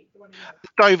league.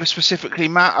 Dover specifically,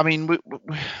 Matt, I mean,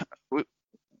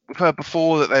 we've heard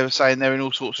before that they were saying they're in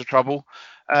all sorts of trouble,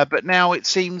 but now it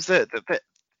seems that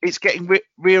it's getting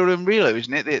realer and realer,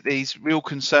 isn't it? These real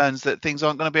concerns that things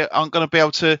aren't going to be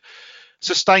able to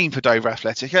sustain for Dover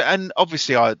Athletic. And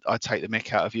obviously, I take the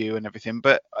mick out of you and everything,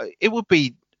 but it would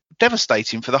be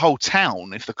devastating for the whole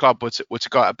town if the club were to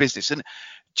go out of business. And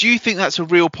do you think that's a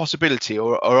real possibility,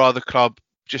 or are the club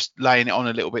just laying it on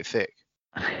a little bit thick?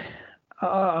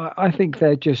 I think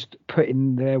they're just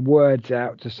putting their words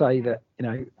out to say that,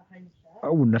 I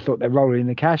wouldn't have thought they're rolling in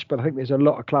the cash, but I think there's a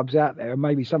lot of clubs out there, and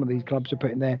maybe some of these clubs are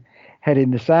putting their head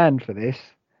in the sand for this.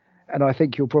 And I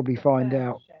think you'll probably find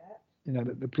out,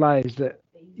 that the players that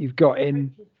you've got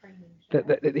in,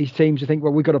 that these teams think,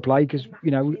 well, we've got to play because,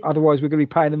 otherwise we're going to be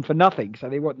paying them for nothing. So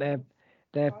they want their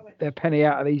penny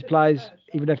out of these players,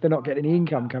 even if they're not getting any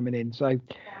income coming in. So,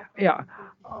 yeah,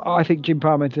 I think Jim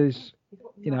Parmenter's,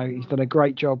 he's done a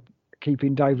great job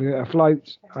keeping Dover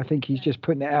afloat. I think he's just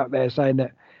putting it out there saying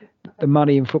that the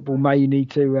money in football may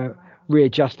need to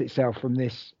readjust itself from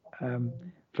this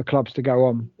for clubs to go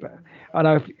on. But I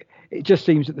know it just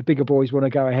seems that the bigger boys want to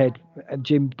go ahead, and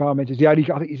Jim Parmenter I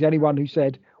think he's the only one who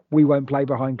said we won't play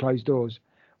behind closed doors.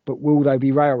 But will they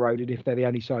be railroaded if they're the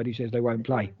only side who says they won't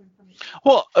play?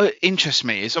 What interests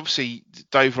me is obviously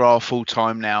Dover are full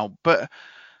time now, but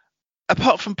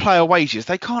apart from player wages,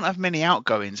 they can't have many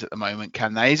outgoings at the moment,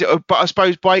 can they? But I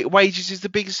suppose wages is the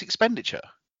biggest expenditure.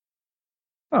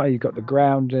 Oh, you've got the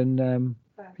ground and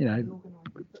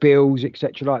bills,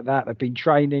 etc., like that. They've been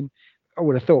training. I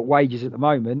would have thought wages at the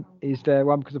moment is the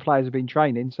one because the players have been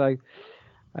training. So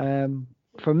from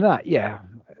that, yeah,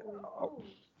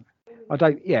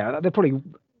 they're probably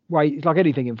it's like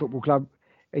anything in football club.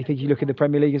 I think you look at the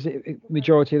Premier League, is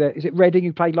it Reading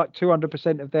who paid like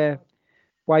 200% of their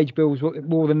wage bills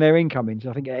more than their incomings?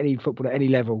 I think at any football at any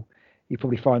level, you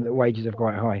probably find that wages are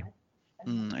quite high.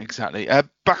 Exactly.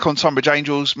 Back on Tunbridge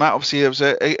Angels, Matt, obviously there was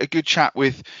a good chat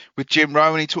with Jim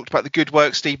Rowe, and he talked about the good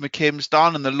work Steve McKim's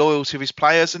done and the loyalty of his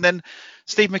players. And then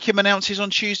Steve McKim announces on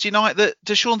Tuesday night that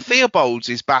Deshaun Theobalds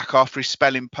is back after his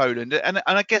spell in Poland. And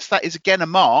I guess that is again a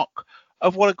mark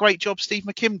of what a great job Steve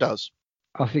McKim does.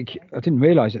 I didn't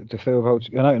realise that Theobalds,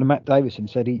 I know Matt Davison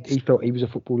said he thought he was a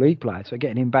Football League player. So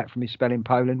getting him back from his spell in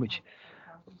Poland, which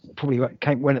probably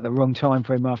went at the wrong time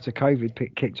for him after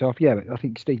COVID kicked off. Yeah, but I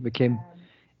think Steve McKim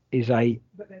is a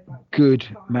good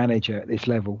manager at this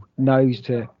level, knows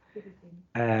to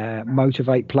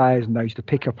motivate players, knows to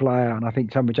pick a player, and I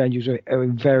think Tunbridge Angels are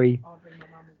in very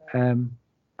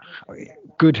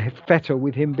good fettle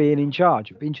with him being in charge.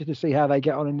 It'd be interesting to see how they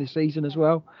get on in this season as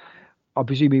well. I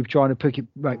presume he's trying to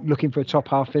looking for a top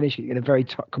half finish in a very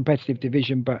competitive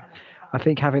division, but I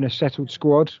think having a settled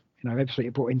squad, obviously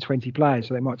it brought in 20 players,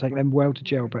 so they might take them well to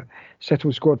gel, but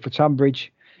settled squad for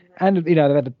Tunbridge, and they've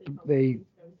had the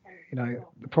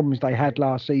problems they had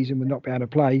last season with not being able to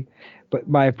play, but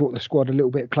may have brought the squad a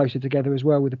little bit closer together as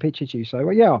well with the pitch issue. So,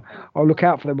 I'll look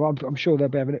out for them. I'm sure they'll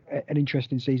be having an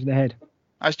interesting season ahead.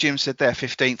 As Jim said there,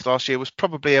 15th last year was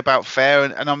probably about fair,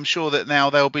 and I'm sure that now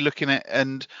they'll be looking at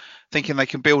and thinking they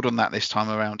can build on that this time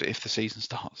around if the season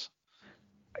starts.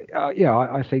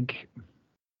 I think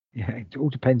it all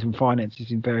depends on finances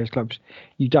in various clubs.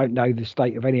 You don't know the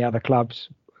state of any other clubs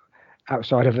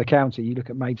outside of the county. You look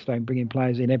at Maidstone bringing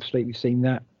players in, Ebbsfleet, we've seen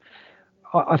that.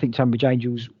 I think Tunbridge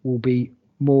Angels will be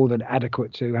more than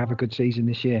adequate to have a good season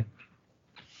this year.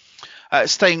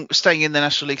 Staying in the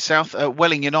National League South,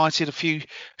 Welling United, a few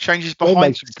changes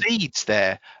behind the scenes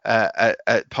there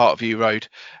at Parkview Road,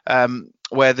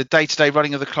 where the day-to-day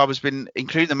running of the club has been,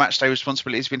 including the match day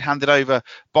responsibility, has been handed over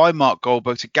by Mark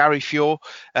Goldberg to Gary Fiore,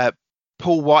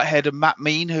 Paul Whitehead and Matt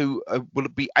Mean, who will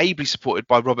be ably supported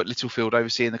by Robert Littlefield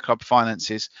overseeing the club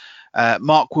finances.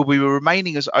 Mark will be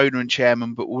remaining as owner and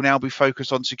chairman, but will now be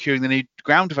focused on securing the new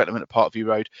ground development at Parkview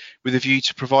Road with a view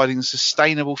to providing a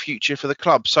sustainable future for the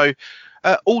club. So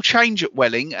all change at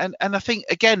Welling. And I think,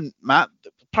 again, Matt,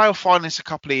 playoff finalists a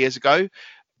couple of years ago,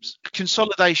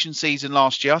 consolidation season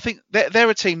last year. I think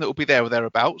they're a team that will be there or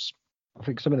thereabouts. I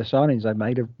think some of the signings they've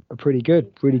made are pretty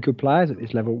good, really good players at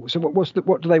this level. So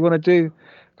what do they want to do?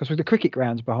 Because with the cricket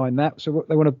grounds behind that, so what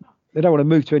they don't want to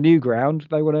move to a new ground.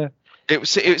 They want to.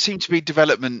 It seemed to be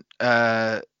development,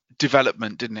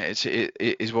 didn't it? It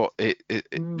is what they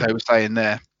were saying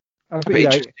there.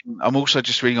 I'm also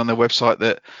just reading on their website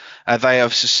that they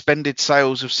have suspended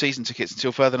sales of season tickets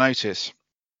until further notice.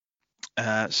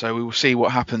 So we will see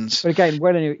what happens. But again,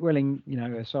 Welling,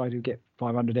 a side who get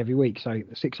 500 every week, so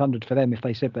 600 for them if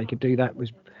they said they could do that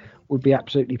would be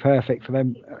absolutely perfect for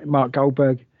them. Mark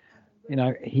Goldberg,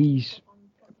 he's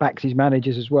backs his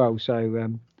managers as well. So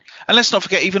and let's not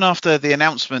forget, even after the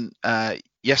announcement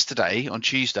yesterday on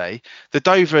Tuesday, the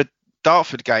Dover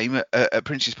Dartford game at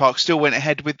Prince's Park still went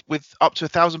ahead with up to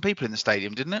 1,000 people in the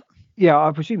stadium, didn't it? Yeah,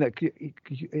 I presume that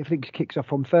I think it kicks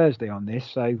off on Thursday on this,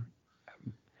 so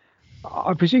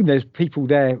I presume there's people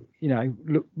there,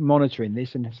 monitoring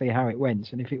this and see how it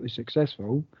went, and if it was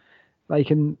successful, they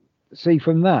can see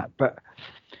from that. But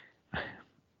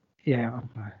I'm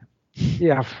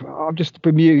just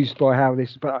bemused by how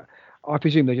this. But I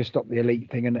presume they just stop the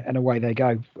elite thing and away they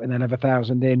go, and then have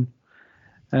 1,000 in.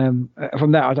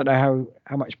 From that, I don't know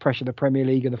how much pressure the Premier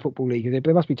League and the Football League.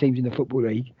 There must be teams in the Football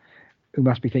League who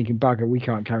must be thinking, bugger, we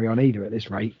can't carry on either at this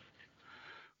rate.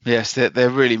 Yes, there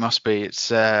really must be.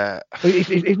 It's not,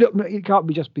 it can't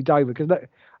be just be Dover, because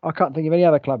I can't think of any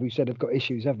other club who said they've got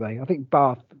issues, have they? I think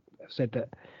Bath said that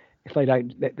if they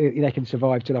don't, they can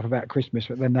survive till up about Christmas,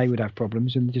 but then they would have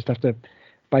problems and just have to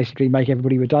basically make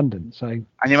everybody redundant. So, and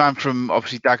your man from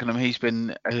obviously Dagenham, he's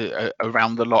been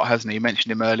around a lot, hasn't he? You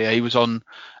mentioned him earlier. He was on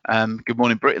Good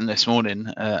Morning Britain this morning.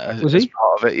 Was he? As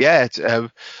part of it? Yeah,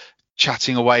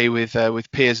 chatting away with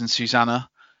Piers and Susanna.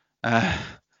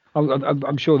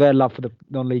 I'm sure their love for the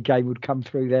non-league game would come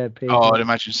through there. Piers. Oh, I'd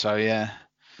imagine so. Yeah.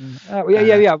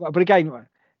 Yeah. But again,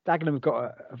 Dagenham have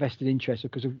got a vested interest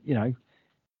because of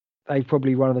they're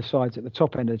probably one of the sides at the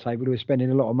top end of the table who are spending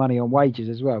a lot of money on wages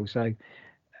as well. So,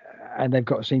 and they've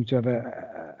seem to have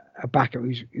a backer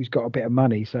who's got a bit of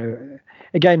money. So,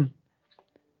 again,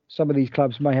 some of these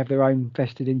clubs may have their own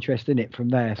vested interest in it from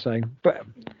there. So, but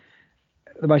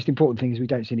the most important thing is we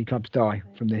don't see any clubs die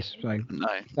from this. So, no,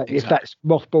 if that's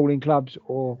mothballing clubs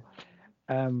or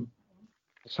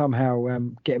somehow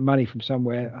getting money from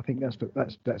somewhere, I think that's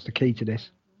the key to this.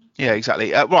 Yeah,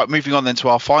 exactly. Right, moving on then to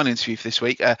our final interview for this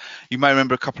week. You may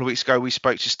remember a couple of weeks ago we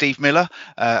spoke to Steve Miller,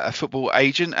 a football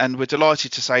agent, and we're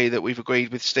delighted to say that we've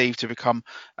agreed with Steve to become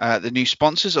the new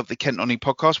sponsors of the Kent Non-League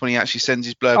podcast when he actually sends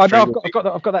his blurb through.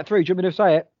 I've got that through. Do you want me to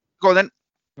say it? Go on then.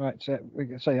 Right, so we're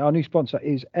going to say our new sponsor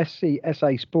is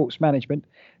SCSA Sports Management,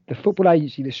 the football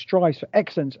agency that strives for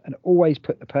excellence and always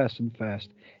put the person first.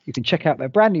 You can check out their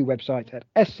brand new website at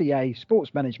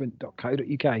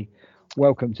scasportsmanagement.co.uk.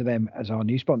 Welcome to them as our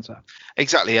new sponsor.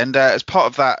 Exactly, and as part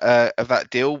of that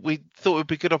deal, we thought it would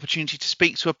be a good opportunity to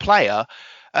speak to a player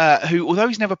who, although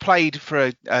he's never played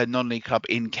for a non-league club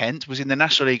in Kent, was in the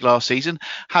National League last season,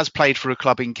 has played for a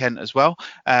club in Kent as well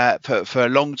for a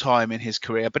long time in his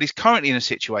career, but he's currently in a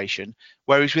situation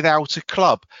where he's without a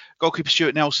club. Goalkeeper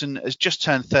Stuart Nelson has just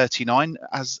turned 39,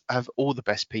 as have all the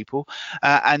best people,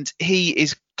 and he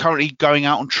is currently going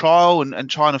out on trial and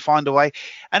trying to find a way.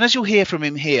 And as you'll hear from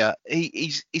him here,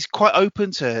 he's quite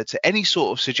open to any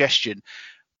sort of suggestion.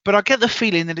 But I get the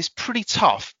feeling that it's pretty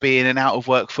tough being an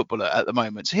out-of-work footballer at the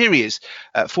moment. So here he is,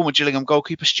 former Gillingham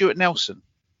goalkeeper Stuart Nelson.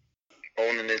 I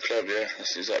want a new club, yeah,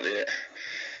 that's exactly it.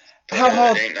 But how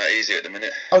hard? It ain't that easy at the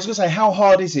minute. I was going to say, how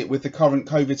hard is it with the current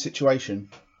COVID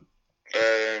situation?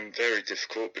 Very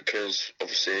difficult because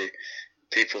obviously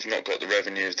people have not got the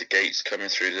revenue of the gates coming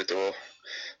through the door.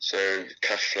 So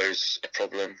cash flow's a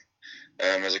problem.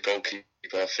 As a goalkeeper,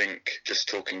 I think just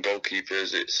talking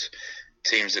goalkeepers, it's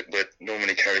teams that would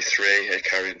normally carry 3 are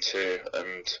carrying 2,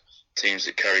 and teams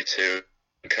that carry 2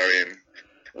 are carrying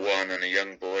 1 and a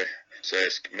young boy. So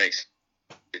it makes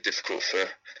it difficult for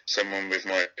someone with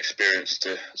my experience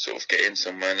to sort of get in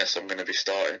somewhere unless I'm going to be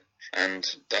starting. And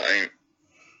that ain't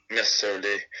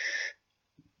necessarily,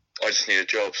 I just need a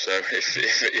job. So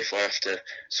if I have to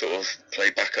sort of play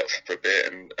backup for a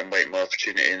bit and wait my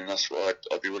opportunity, and that's what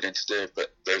I'd be willing to do.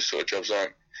 But those sort of jobs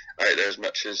aren't out there as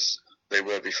much as they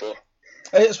were before.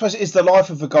 I suppose it's the life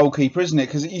of a goalkeeper, isn't it?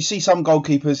 Because you see some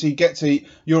goalkeepers who get to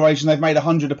your age and they've made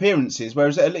 100 appearances,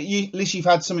 whereas at least you've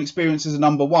had some experience as a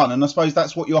number one. And I suppose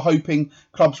that's what you're hoping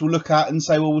clubs will look at and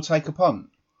say, well, we'll take a punt.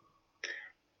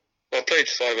 Well, I played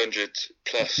 500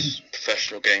 plus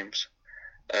professional games,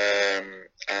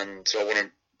 and so I want to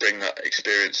bring that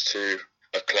experience to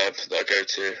a club that I go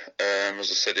to.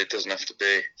 As I said, it doesn't have to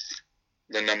be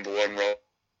the number one role.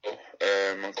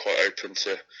 I'm quite open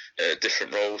to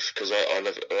different roles because I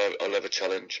love a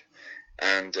challenge,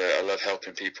 and I love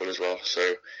helping people as well.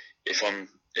 So if I'm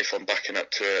backing up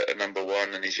to a number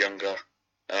one and he's younger,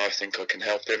 I think I can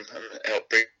help him and help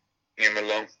bring him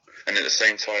along, and at the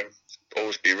same time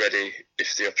always be ready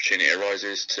if the opportunity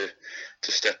arises to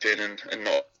step in and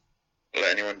not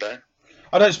let anyone down.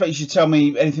 I don't expect you should tell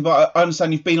me anything, but I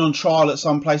understand you've been on trial at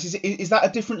some places. Is that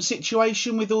a different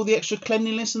situation with all the extra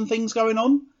cleanliness and things going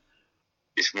on?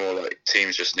 It's more like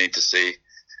teams just need to see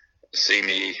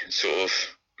me sort of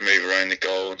move around the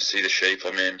goal and see the shape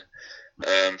I'm in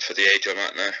for the age I'm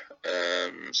at now.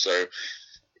 So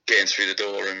getting through the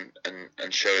door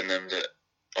and showing them that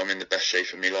I'm in the best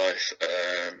shape of my life.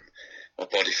 My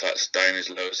body fat's down as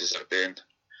low as it's been.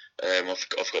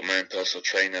 I've got my own personal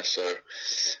trainer, so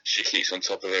she keeps on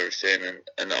top of everything,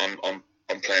 and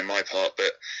I'm playing my part.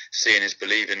 But seeing is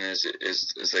believing, as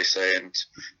they say. And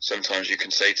sometimes you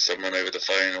can say to someone over the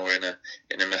phone or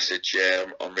in a message, yeah,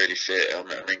 I'm really fit, I'm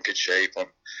in good shape,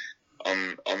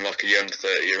 I'm like a young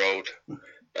 30-year-old,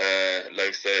 low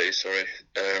 30s, sorry,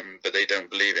 but they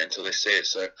don't believe it until they see it.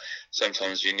 So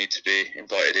sometimes you need to be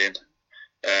invited in.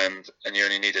 And you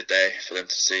only need a day for them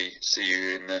to see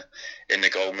you in the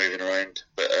goal moving around.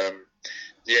 But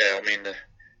yeah, I mean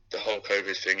the whole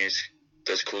COVID thing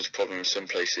does cause problems some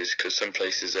places, because some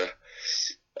places are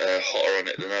hotter on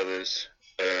it than others.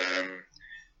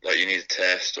 Like you need a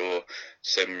test, or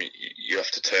some you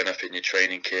have to turn up in your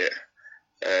training kit,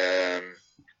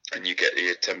 and you get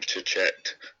your temperature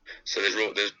checked. So there's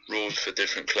rules for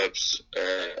different clubs.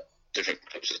 Different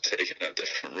clubs are taking out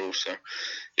different rules, so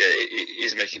yeah, it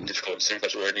is making it difficult. Some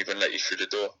clubs won't even let you through the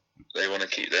door. They want to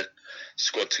keep their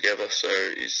squad together, so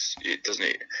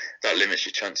that limits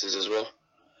your chances as well.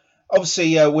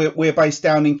 Obviously, we're based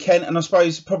down in Kent, and I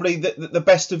suppose probably the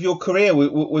best of your career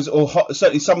was, or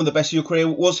certainly some of the best of your career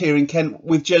was here in Kent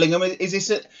with Gillingham. Is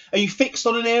this are you fixed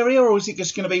on an area, or is it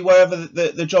just going to be wherever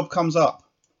the job comes up?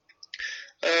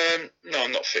 No,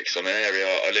 I'm not fixed on an area.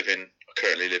 I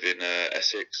currently live in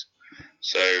Essex.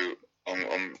 So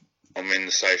I'm in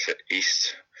the south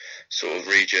east sort of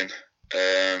region,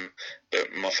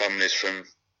 but my family's from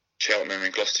Cheltenham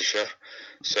in Gloucestershire,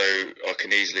 so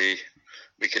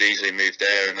we could easily move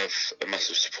there and have a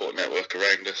massive support network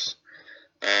around us.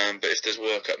 But if there's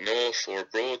work up north or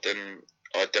abroad, then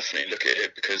I'd definitely look at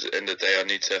it, because at the end of the day I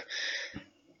need to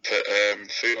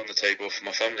put food on the table for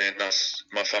my family, and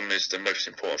my family is the most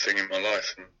important thing in my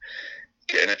life. And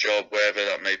getting a job wherever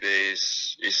that may be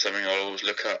is something I'll always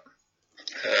look at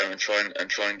and try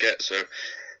and get. So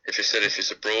if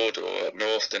it's abroad or up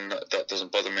north, then that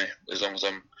doesn't bother me, as long as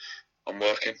I'm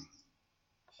working.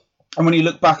 And when you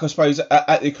look back, I suppose,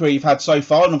 at the career you've had so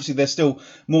far, and obviously there's still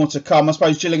more to come, I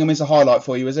suppose Gillingham is a highlight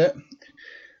for you, is it?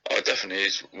 Oh, it definitely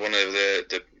is one of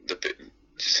the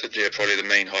probably the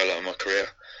main highlight of my career.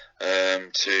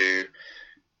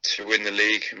 To win the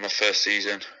league in my first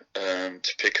season,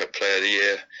 to pick up Player of the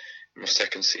Year in my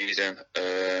second season,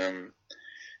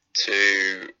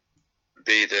 to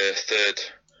be the third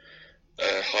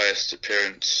highest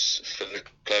appearance for the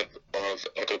club of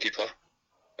a goalkeeper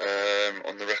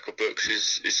on the record books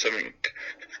is something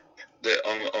that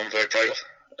I'm very proud of,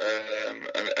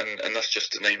 and that's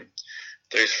just to name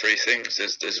those three things.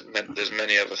 There's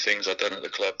many other things I've done at the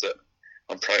club that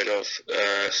I'm proud of.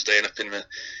 Staying up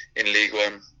in League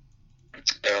One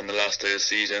on the last day of the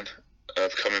season,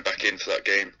 coming back in for that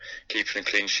game, keeping a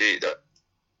clean sheet. That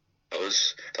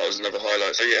was another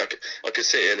highlight. So yeah, I could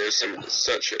see it. It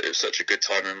was such a good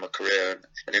time in my career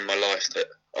and in my life that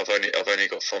I've only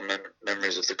got fond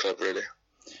memories of the club, really.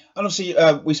 And obviously,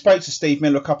 we spoke to Steve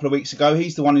Miller a couple of weeks ago.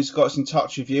 He's the one who's got us in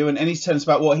touch with you, and he's telling us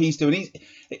about what he's doing.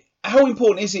 How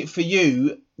important is it for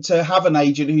you to have an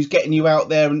agent who's getting you out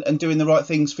there and doing the right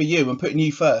things for you and putting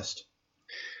you first?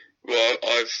 Well,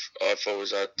 I've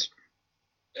always had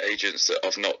agents that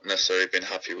I've not necessarily been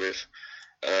happy with.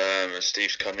 And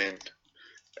Steve's come in.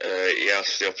 He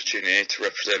asked for the opportunity to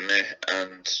represent me,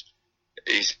 and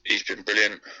he's been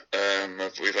brilliant.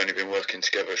 We've only been working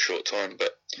together a short time,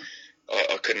 but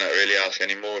I couldn't really ask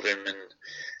any more of him, and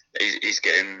he's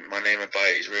getting my name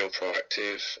about. He's real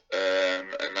proactive,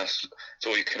 and that's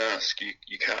all you can ask.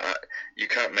 You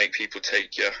can't make people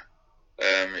take you.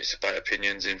 It's about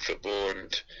opinions in football,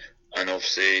 and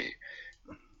obviously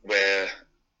where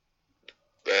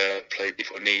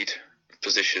people need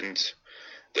positions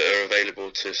that are available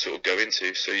to sort of go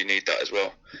into, so you need that as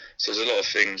well. So there's a lot of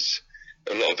things,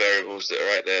 a lot of variables that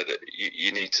are out there that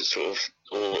you need to sort of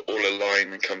all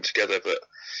align and come together. But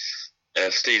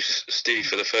Steve,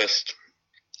 for the first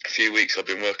few weeks I've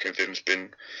been working with him, has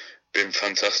been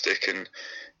fantastic, and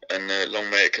long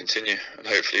may it continue, and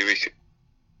hopefully we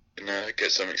can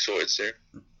get something sorted soon.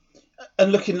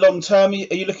 And looking long term, are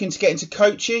you looking to get into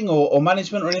coaching or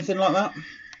management or anything like that?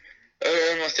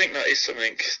 I think that is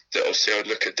something that obviously I'd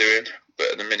look at doing,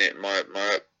 but at the minute my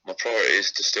priority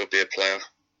is to still be a player.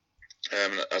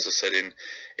 As I said,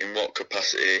 in what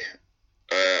capacity,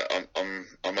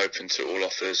 I'm open to all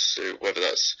offers. So whether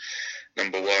that's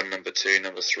number 1, number 2,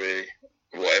 number 3,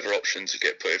 whatever options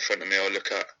get put in front of me, I'll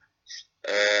look at.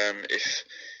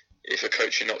 If a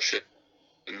coaching option,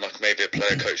 like maybe a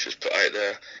player coach was put out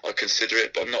there, I'll consider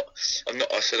it. But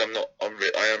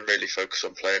I am really focused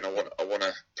on playing. I want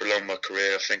to prolong my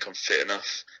career. I think I'm fit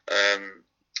enough.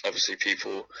 Obviously,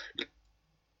 people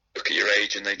look at your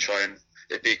age and they try and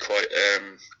they'd be quite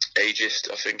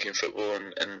ageist, I think, in football,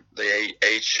 and they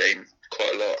age shame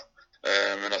quite a lot.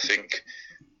 And I think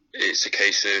it's a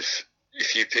case of,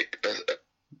 if you pick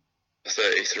a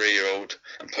 33-year-old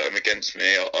and put him against me,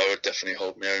 I would definitely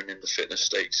hold my own in the fitness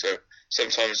stakes. So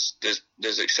sometimes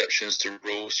there's exceptions to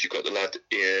rules. You've got the lad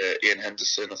Ian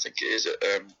Henderson, I think it is, at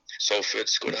Salford,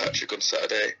 scored a hat-trick on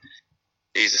Saturday.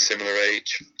 He's a similar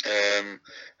age.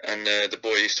 And the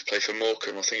boy used to play for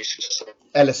Morecambe, I think he's just...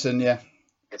 Ellison, yeah.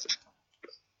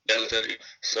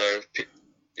 So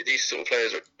these sort of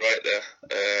players are right there,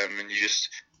 and you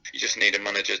just need a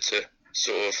manager to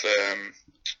sort of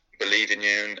believe in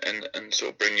you and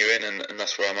sort of bring you in, and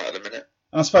that's where I'm at the minute.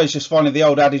 And I suppose just finally, the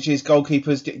old adage is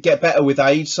goalkeepers get better with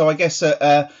age. So I guess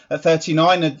at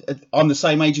 39, I'm the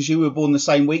same age as you. We were born the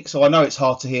same week, so I know it's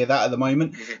hard to hear that at the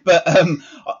moment. Mm-hmm. But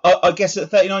I guess at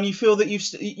 39, you feel that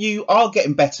you are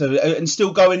getting better and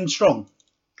still going strong.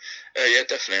 Yeah,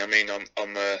 definitely. I mean,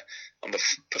 I'm a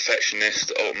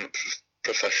perfectionist, ultimate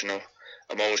professional.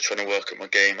 I'm always trying to work at my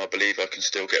game. I believe I can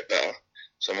still get better.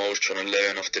 So I'm always trying to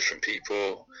learn off different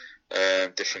people,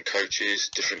 different coaches,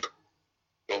 different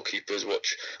goalkeepers.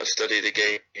 I study the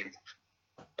game,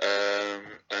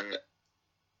 and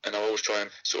I always try and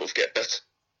sort of get better.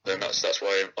 And that's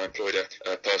why I employed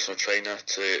a personal trainer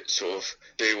to sort of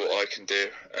do what I can do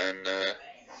and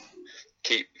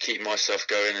keep myself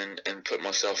going and put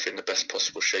myself in the best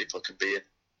possible shape I can be in.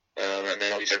 And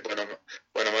then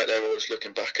when I'm out there, always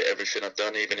looking back at everything I've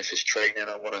done, even if it's training,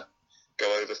 I want to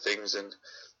go over things and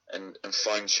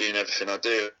fine tune everything I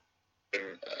do.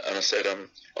 And I said I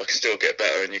can still get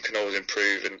better, and you can always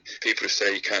improve. And people who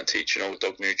say you can't teach an old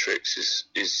dog new tricks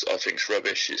is I think,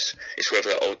 rubbish. It's whether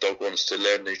that old dog wants to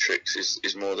learn new tricks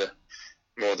is more the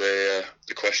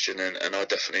question. And I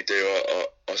definitely do.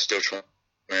 I still try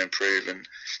to improve, and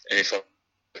if I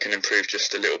can improve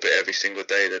just a little bit every single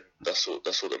day, then that's all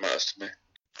that matters to me.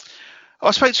 I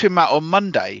spoke to him, Matt, on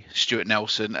Monday, Stuart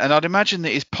Nelson, and I'd imagine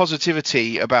that his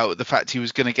positivity about the fact he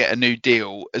was going to get a new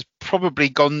deal has probably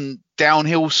gone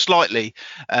downhill slightly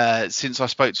since I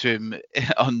spoke to him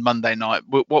on Monday night.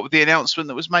 What was the announcement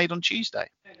that was made on Tuesday?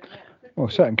 Well,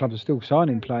 certain clubs are still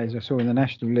signing players, I saw in the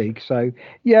National League. So,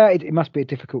 yeah, it must be a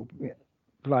difficult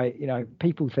play. You know,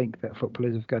 people think that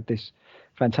footballers have got this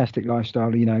fantastic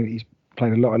lifestyle. You know, he's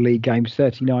played a lot of league games,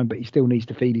 39, but he still needs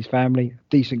to feed his family.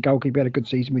 Decent goalkeeper, had a good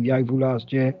season with the Oval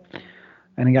last year.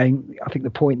 And again, I think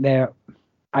the point there,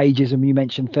 ageism, you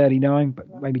mentioned 39,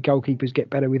 but maybe goalkeepers get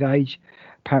better with age.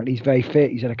 Apparently he's very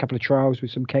fit. He's had a couple of trials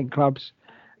with some Kent clubs.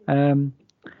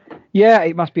 Yeah,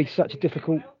 it must be such a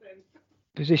difficult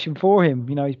position for him.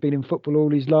 You know, he's been in football all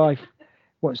his life,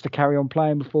 wants to carry on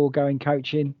playing before going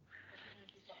coaching.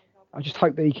 I just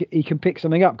hope that he can pick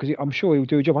something up, because I'm sure he'll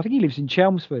do a job. I think he lives in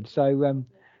Chelmsford. So,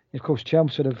 of course,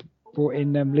 Chelmsford have brought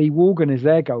in Lee Walgan as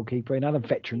their goalkeeper, another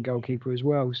veteran goalkeeper as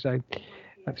well. So,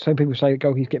 some people say that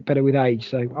goalkeepers get better with age.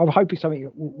 So, I'm hoping something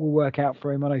will work out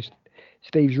for him. I know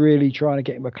Steve's really trying to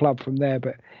get him a club from there,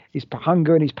 but his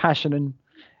hunger and his passion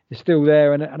is still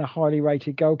there, and a highly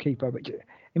rated goalkeeper. But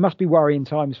it must be worrying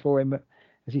times for him. But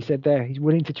as he said there, he's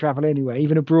willing to travel anywhere,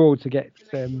 even abroad, to get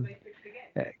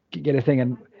a thing.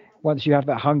 And once you have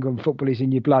that hunger and football is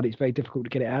in your blood, it's very difficult to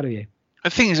get it out of you.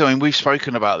 The thing is, I mean, we've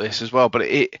spoken about this as well, but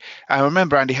I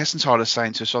remember Andy Hessenthaler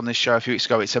saying to us on this show a few weeks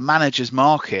ago, it's a manager's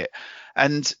market.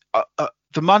 And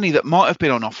the money that might have been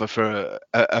on offer for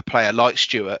a player like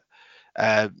Stuart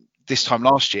this time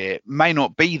last year may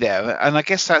not be there. And I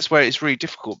guess that's where it's really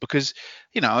difficult, because,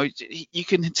 you know, you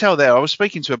can tell there, I was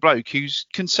speaking to a bloke who's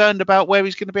concerned about where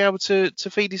he's going to be able to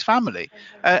feed his family.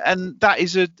 And that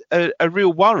is a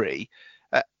real worry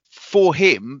for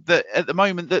him, that at the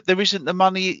moment that there isn't the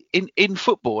money in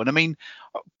football. And I mean,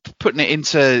 putting it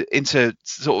into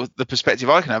sort of the perspective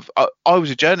I can have, I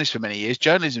was a journalist for many years.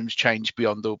 Journalism's changed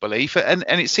beyond all belief, and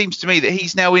it seems to me that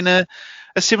he's now in a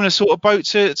similar sort of boat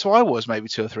to I was maybe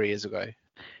 2 or 3 years ago.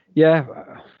 Yeah,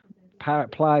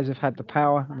 players have had the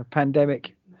power, and the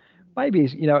pandemic, maybe,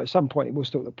 you know, at some point it was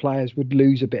thought that players would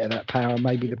lose a bit of that power.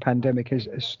 Maybe the pandemic has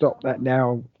stopped that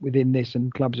now within this,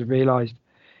 and clubs have realised,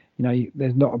 you know,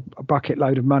 there's not a bucket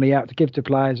load of money out to give to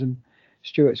players, and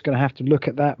Stuart's going to have to look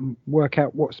at that and work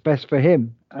out what's best for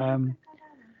him.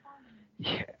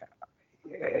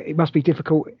 It must be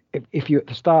difficult if you're at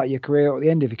the start of your career or at the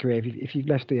end of your career. If you've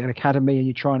left the academy and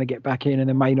you're trying to get back in, and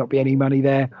there may not be any money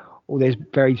there, or there's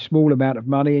very small amount of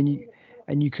money,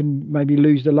 and you can maybe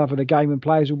lose the love of the game, and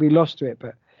players will be lost to it.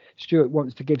 But Stuart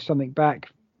wants to give something back,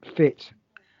 fit,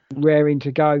 raring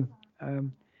to go.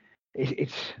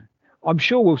 I'm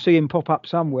sure we'll see him pop up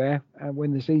somewhere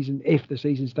if the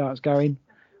season starts going.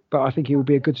 But I think he will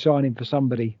be a good signing for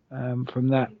somebody from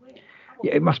that.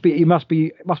 yeah, it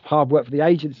must hard work for the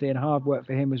agency and hard work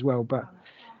for him as well. But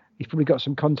he's probably got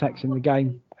some contacts in the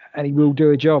game, and he will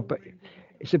do a job. But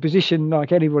it's a position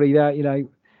like anybody that, you know,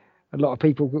 a lot of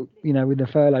people, you know, when the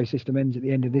furlough system ends at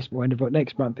the end of this or end of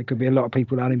next month, there could be a lot of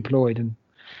people unemployed, and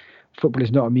football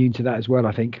is not immune to that as well,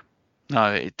 I think.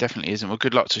 No, it definitely isn't. Well,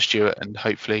 good luck to Stuart, and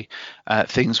hopefully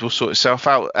things will sort itself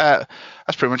out.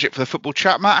 That's pretty much it for the football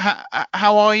chat. Matt,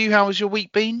 how are you? How has your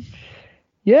week been?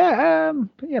 Yeah,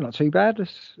 not too bad.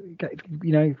 Just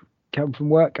come from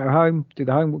work, go home, do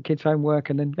the kids' homework,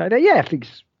 and then go there. Yeah,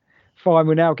 everything's fine.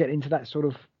 We're now getting into that sort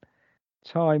of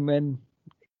time when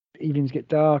evenings get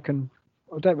dark, and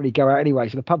I don't really go out anyway.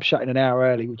 So the pub's shutting an hour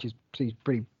early, which seems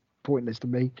pretty pointless to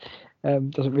me.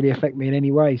 Doesn't really affect me in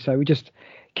any way. So we're just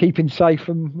keeping safe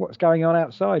from what's going on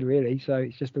outside, really. So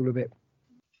it's just all a bit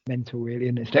mental, really,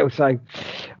 isn't it? Still, so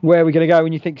where are we going to go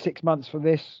when you think 6 months from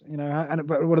this? You know, and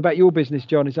but what about your business,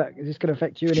 John? Is this going to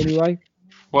affect you in any way?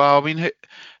 Well, I mean,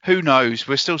 who knows?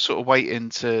 We're still sort of waiting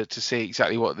to see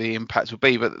exactly what the impact will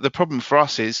be. But the problem for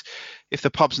us is, if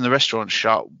the pubs and the restaurants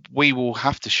shut, we will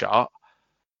have to shut.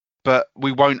 But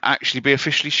we won't actually be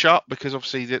officially shut, because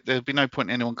obviously there'll be no point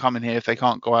in anyone coming here if they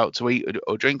can't go out to eat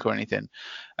or drink or anything.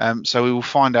 So we will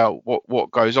find out what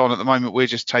goes on. At the moment, we're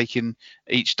just taking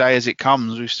each day as it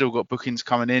comes. We've still got bookings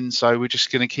coming in, so we're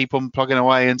just going to keep on plugging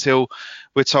away until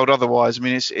we're told otherwise. I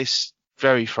mean, it's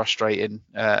very frustrating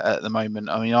at the moment.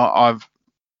 I mean, I've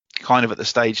kind of at the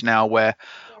stage now where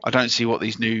I don't see what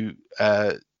these new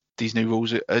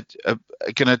rules are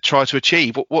going to try to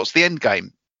achieve. What's the end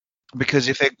game? Because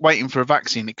if they're waiting for a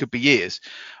vaccine, it could be years.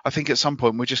 I think at some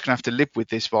point we're just going to have to live with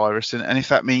this virus, and if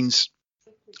that means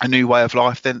a new way of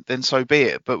life, then so be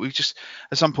it. But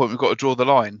at some point we've got to draw the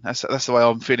line. That's the way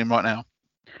I'm feeling right now.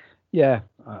 Yeah,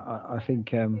 I think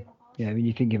when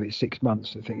you think of it, 6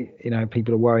 months, I think, you know,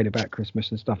 people are worried about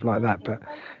Christmas and stuff like that. But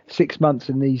 6 months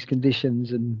in these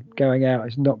conditions and going out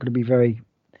is not going to be very,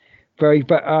 very.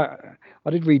 But I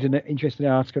did read an interesting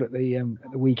article at the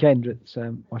weekend that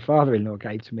my father-in-law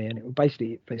gave to me, and it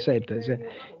said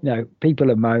that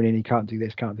people are moaning he can't do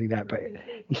this, can't do that, but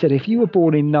he said if you were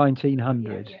born in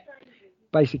 1900,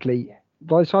 basically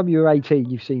by the time you were 18,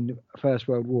 you've seen the First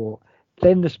World War,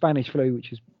 then the Spanish flu,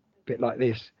 which is a bit like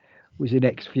this, was the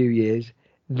next few years.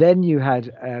 Then you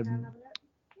had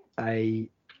the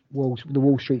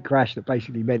Wall Street crash that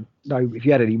basically meant if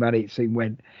you had any money, it soon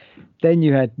went. Then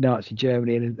you had Nazi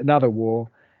Germany and another war,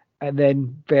 and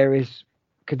then various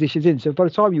conditions in. So by the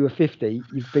time you were 50,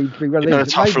 you've been through one of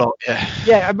these. A tough lot, yeah.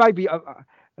 Yeah, and maybe, and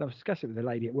I was discussing it with a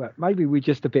lady at work, maybe we're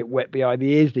just a bit wet behind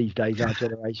the ears these days, our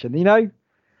generation, you know?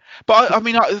 But I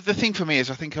mean, the thing for me is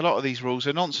I think a lot of these rules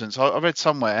are nonsense. I read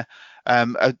somewhere,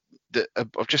 I've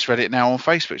just read it now on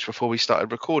Facebook before we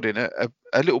started recording, a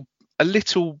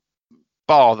little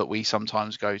bar that we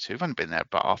sometimes go to. I've only been there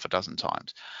about half a dozen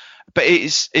times, but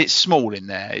it's small in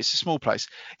there. It's a small place.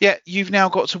 Yeah, you've now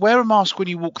got to wear a mask when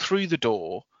you walk through the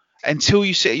door until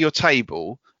you sit at your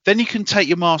table. Then you can take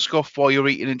your mask off while you're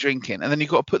eating and drinking, and then you've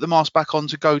got to put the mask back on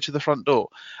to go to the front door.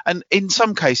 And in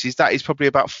some cases, that is probably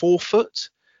about 4 foot.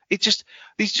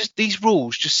 These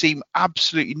rules just seem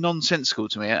absolutely nonsensical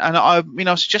to me. And I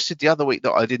suggested the other week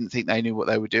that I didn't think they knew what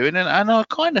they were doing, and I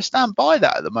kind of stand by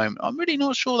that at the moment. I'm really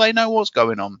not sure they know what's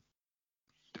going on.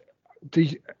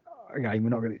 Again, we're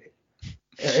not going to.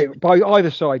 By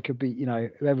either side could be,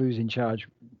 whoever was in charge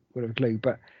would have a clue.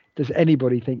 But does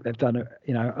anybody think they've done it?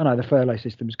 I know the furlough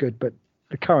system's good, but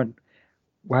the current,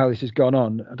 how this has gone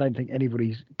on, I don't think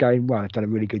anybody's going, well, they've done a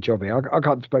really good job here. I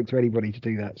can't speak to anybody to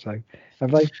do that. So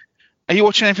have they? Are you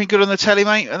watching anything good on the telly,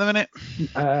 mate, at the minute?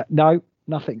 No,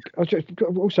 nothing. Also,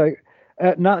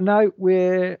 no,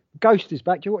 we're Ghost is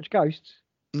back. Do you watch Ghosts?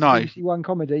 No. BBC One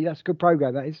comedy. That's a good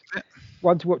program. That is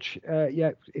one to watch.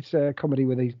 It's a comedy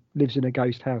where he lives in a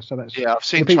ghost house. So that's I've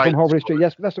seen people from Horror History.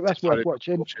 Yes, that's worth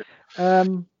watching.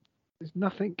 There's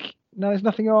nothing. No, there's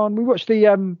nothing on. We watched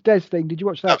the Des thing. Did you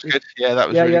watch that? That was good. Yeah, that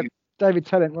was really good. David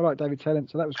Tennant. I like David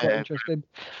Tennant, so that was quite interesting.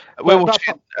 We're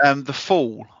watching The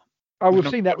Fall. Oh, we've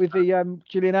seen that with the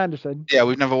Gillian Anderson. Yeah,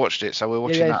 we've never watched it, so we're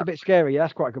watching that. Yeah, it's a bit scary. Yeah,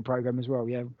 that's quite a good program as well.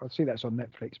 Yeah, I see that's on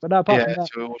Netflix. But no, apart from that,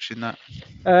 so we're watching that.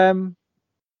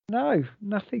 No,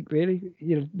 nothing really.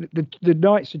 The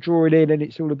nights are drawing in, and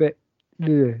it's all a bit.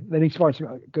 They need to find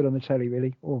something good on the telly,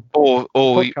 really. Or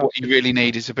what you really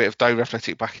need is a bit of Dave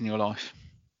Athletic back in your life.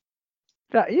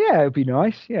 It would be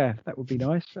nice. Yeah, that would be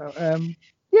nice. It'd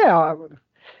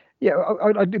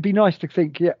be nice to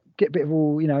think. Yeah, get a bit of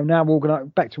all. Now we're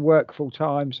back to work full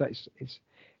time, so it's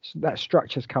that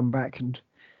structure's come back, and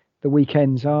the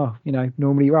weekends are,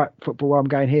 normally right football. I'm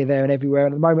going here, there, and everywhere.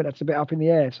 And at the moment, that's a bit up in the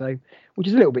air. So, which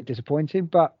is a little bit disappointing,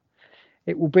 but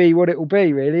it will be what it will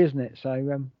be, really, isn't it? So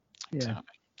yeah.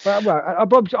 Well,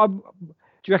 Bob, do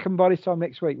you reckon by this time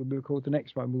next week when we record the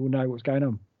next one, we will know what's going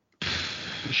on?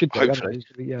 We should do, hopefully.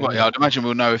 I'd imagine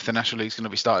we'll know if the National League's going to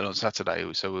be starting on Saturday,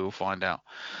 so we will find out.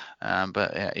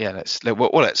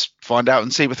 Let's find out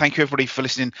and see. But thank you everybody for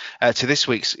listening to this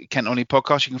week's Kent Only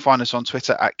podcast. You can find us on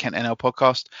Twitter at KentNL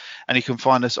Podcast, and you can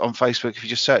find us on Facebook. If you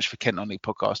just search for Kent Only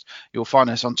Podcast, you'll find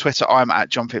us on Twitter. I'm at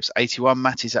John Phipps 81.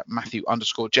 Matt is at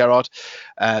Matthew_Gerard.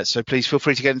 So please feel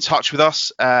free to get in touch with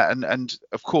us. And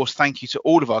of course, thank you to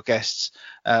all of our guests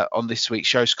on this week's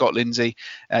show: Scott Lindsay,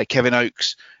 Kevin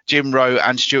Oakes, Jim Rowe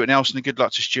and Stuart Nelson. And good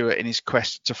luck to Stuart in his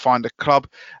quest to find a club.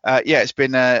 It's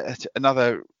been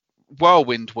another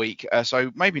whirlwind week.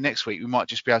 So maybe next week we might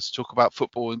just be able to talk about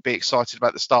football and be excited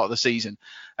about the start of the season.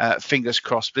 Fingers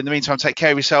crossed. But in the meantime, take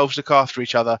care of yourselves, look after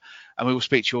each other, and we will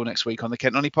speak to you all next week on the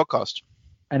Kent Only Podcast.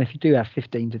 And if you do have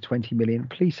 15 to 20 million,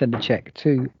 please send a cheque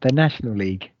to the National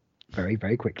League very,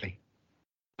 very quickly.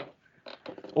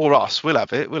 Or us. We'll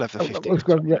have it. We'll have the 15.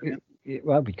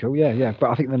 Well, that'd be cool. Yeah. But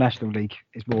I think the National League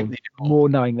is more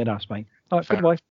knowing than us, mate. All right, goodbye.